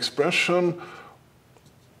by expression,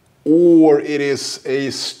 or it is a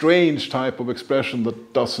strange type of expression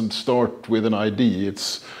that doesn't start with an ID.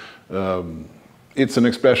 It's an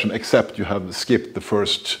expression except you have skipped the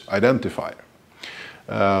first identifier.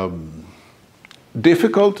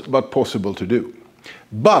 Difficult but possible to do.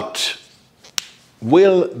 But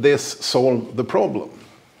will this solve the problem?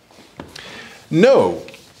 No,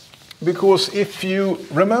 because if you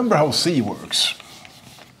remember how C works,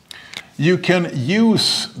 you can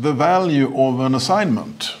use the value of an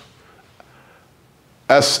assignment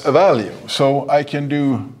as a value. So I can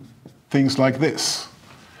do things like this.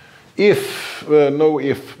 If, no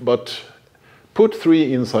if, but put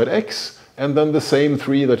 3 inside X, and then the same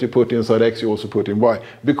 3 that you put inside X, you also put in Y,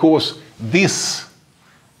 because this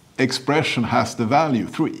expression has the value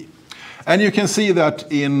 3. And you can see that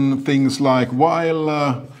in things like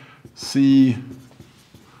while C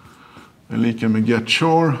lika med get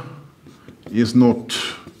char is not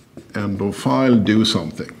end of file, do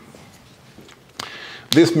something.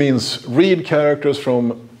 This means read characters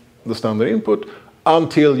from the standard input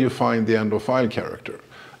until you find the end of file character.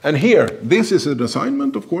 And here, this is an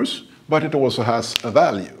assignment, of course, but it also has a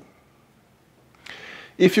value.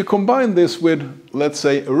 If you combine this with, let's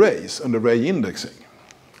say, arrays and array indexing,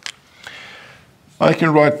 I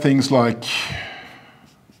can write things like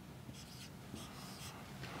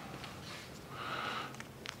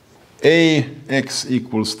AX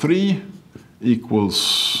equals 3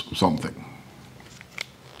 equals something.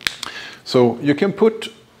 So you can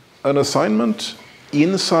put an assignment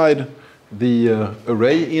inside the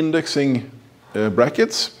array indexing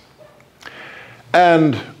brackets.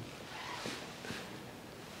 And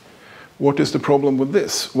what is the problem with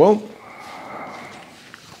this? Well,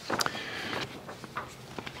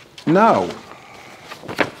 now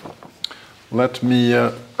let me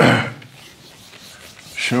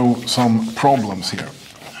show some problems here.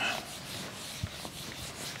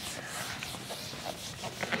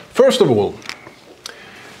 First of all,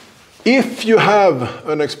 if you have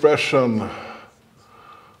an expression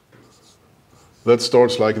that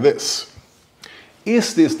starts like this,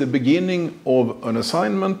 is this the beginning of an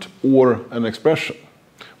assignment or an expression?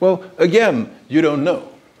 Well, again, you don't know.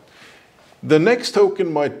 The next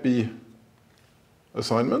token might be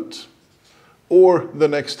assignment, or the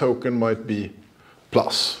next token might be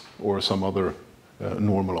plus, or some other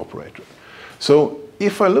normal operator. So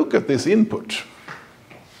if I look at this input,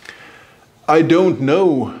 I don't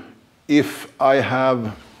know if I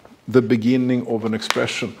have the beginning of an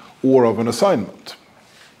expression or of an assignment.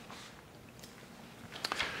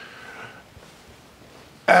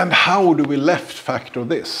 And how do we left factor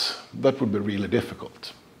this? That would be really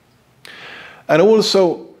difficult. And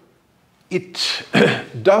also, it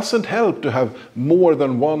doesn't help to have more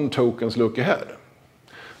than one tokens look ahead.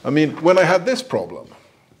 I mean, when I had this problem,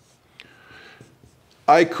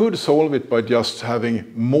 I could solve it by just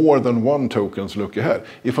having more than one tokens look ahead.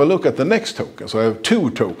 If I look at the next token, so I have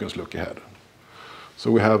 2 tokens look ahead.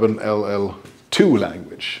 So we have an LL2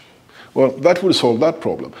 language. Well, that will solve that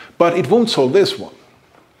problem. But it won't solve this one.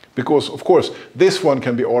 Because, of course, this one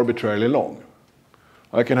can be arbitrarily long.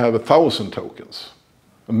 I can have 1,000 tokens,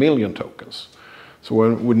 1,000,000 tokens. So I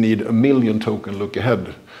would need 1,000,000 token look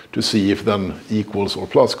ahead to see if then equals or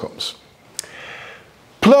plus comes.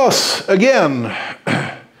 Plus, again,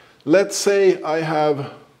 let's say I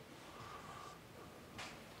have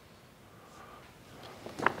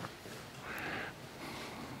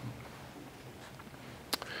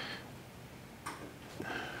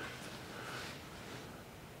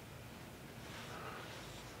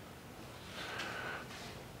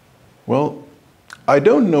well, I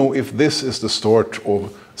don't know if this is the start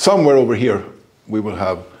of, somewhere over here we will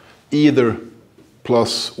have either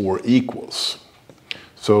plus or equals.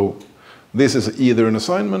 So this is either an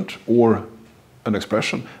assignment or an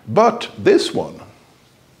expression. But this one,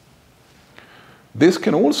 this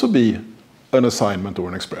can also be an assignment or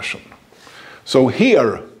an expression. So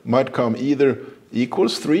here might come either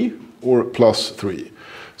equals 3 or plus 3.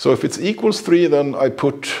 So if it's equals 3, then I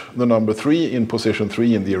put the number 3 in position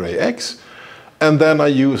 3 in the array X, and then I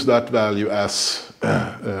use that value as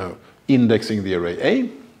indexing the array A.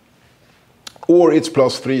 Or it's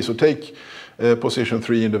plus 3, so take position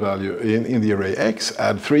 3 in the value in the array X,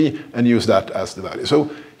 add 3, and use that as the value.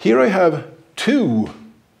 So here I have two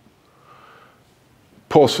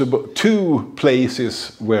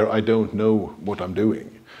places where I don't know what I'm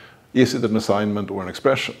doing. Is it an assignment or an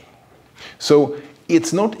expression? So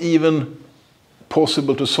it's not even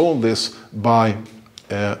possible to solve this by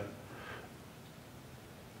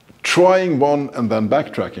trying one and then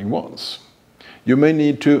backtracking once. You may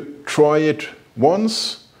need to try it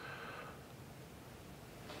once.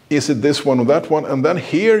 Is it this one or that one? And then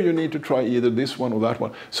here you need to try either this one or that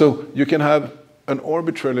one. So you can have an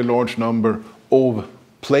arbitrarily large number of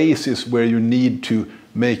places where you need to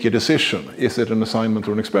make a decision. Is it an assignment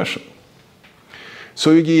or an expression?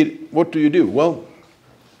 So what do? Well,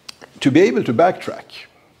 to be able to backtrack,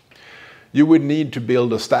 you would need to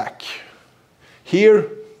build a stack. Here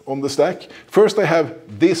on the stack, first I have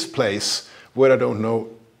this place where I don't know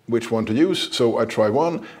which one to use, so I try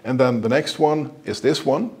one, and then the next one is this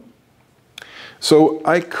one. So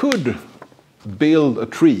I could build a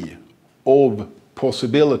tree of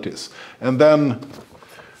possibilities, and then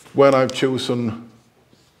when I've chosen,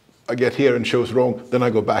 I get here and chose wrong, then I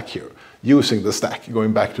go back here, using the stack,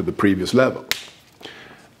 going back to the previous level.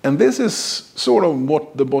 And this is sort of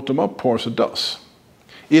what the bottom-up parser does.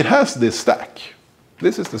 It has this stack.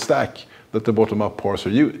 This is the stack that the bottom-up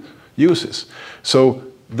parser uses. So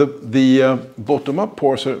the bottom-up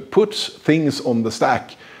parser puts things on the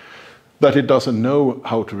stack that it doesn't know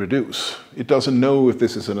how to reduce. It doesn't know if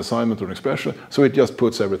this is an assignment or an expression, so it just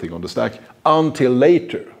puts everything on the stack until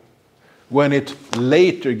later, when it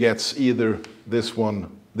later gets either this one,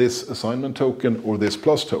 this assignment token, or this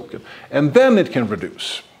plus token. And then it can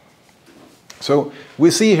reduce. So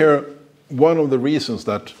we see here one of the reasons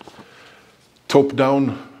that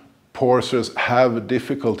top-down parsers have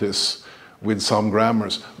difficulties with some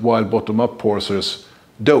grammars, while bottom-up parsers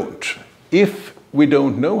don't. If we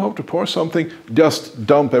don't know how to parse something, just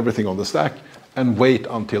dump everything on the stack and wait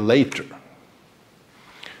until later.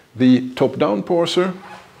 The top-down parser,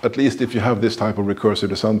 at least if you have this type of recursive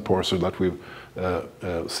descent parser that we've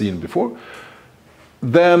seen before,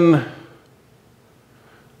 then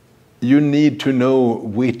you need to know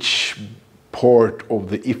which part of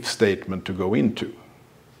the if statement to go into.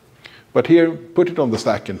 But here, put it on the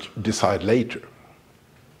stack and decide later.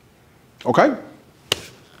 Okay?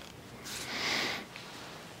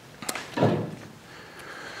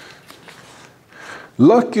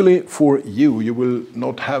 Luckily for you, you will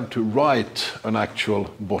not have to write an actual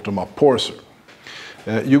bottom-up parser.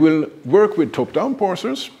 You will work with top-down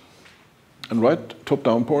parsers and write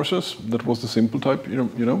top-down parsers. That was the simple type, you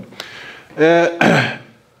know.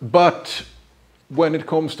 But when it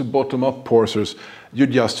comes to bottom-up parsers, you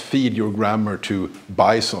just feed your grammar to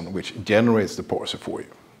Bison, which generates the parser for you.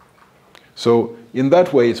 So in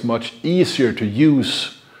that way, it's much easier to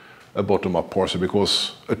use a bottom-up parser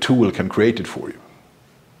because a tool can create it for you.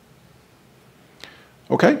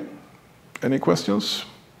 Okay, any questions?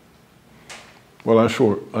 Well,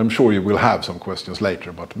 I'm sure you will have some questions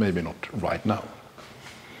later, but maybe not right now.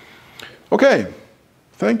 Okay,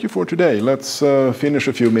 thank you for today. Let's finish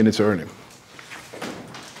a few minutes early.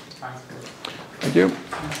 Thank you.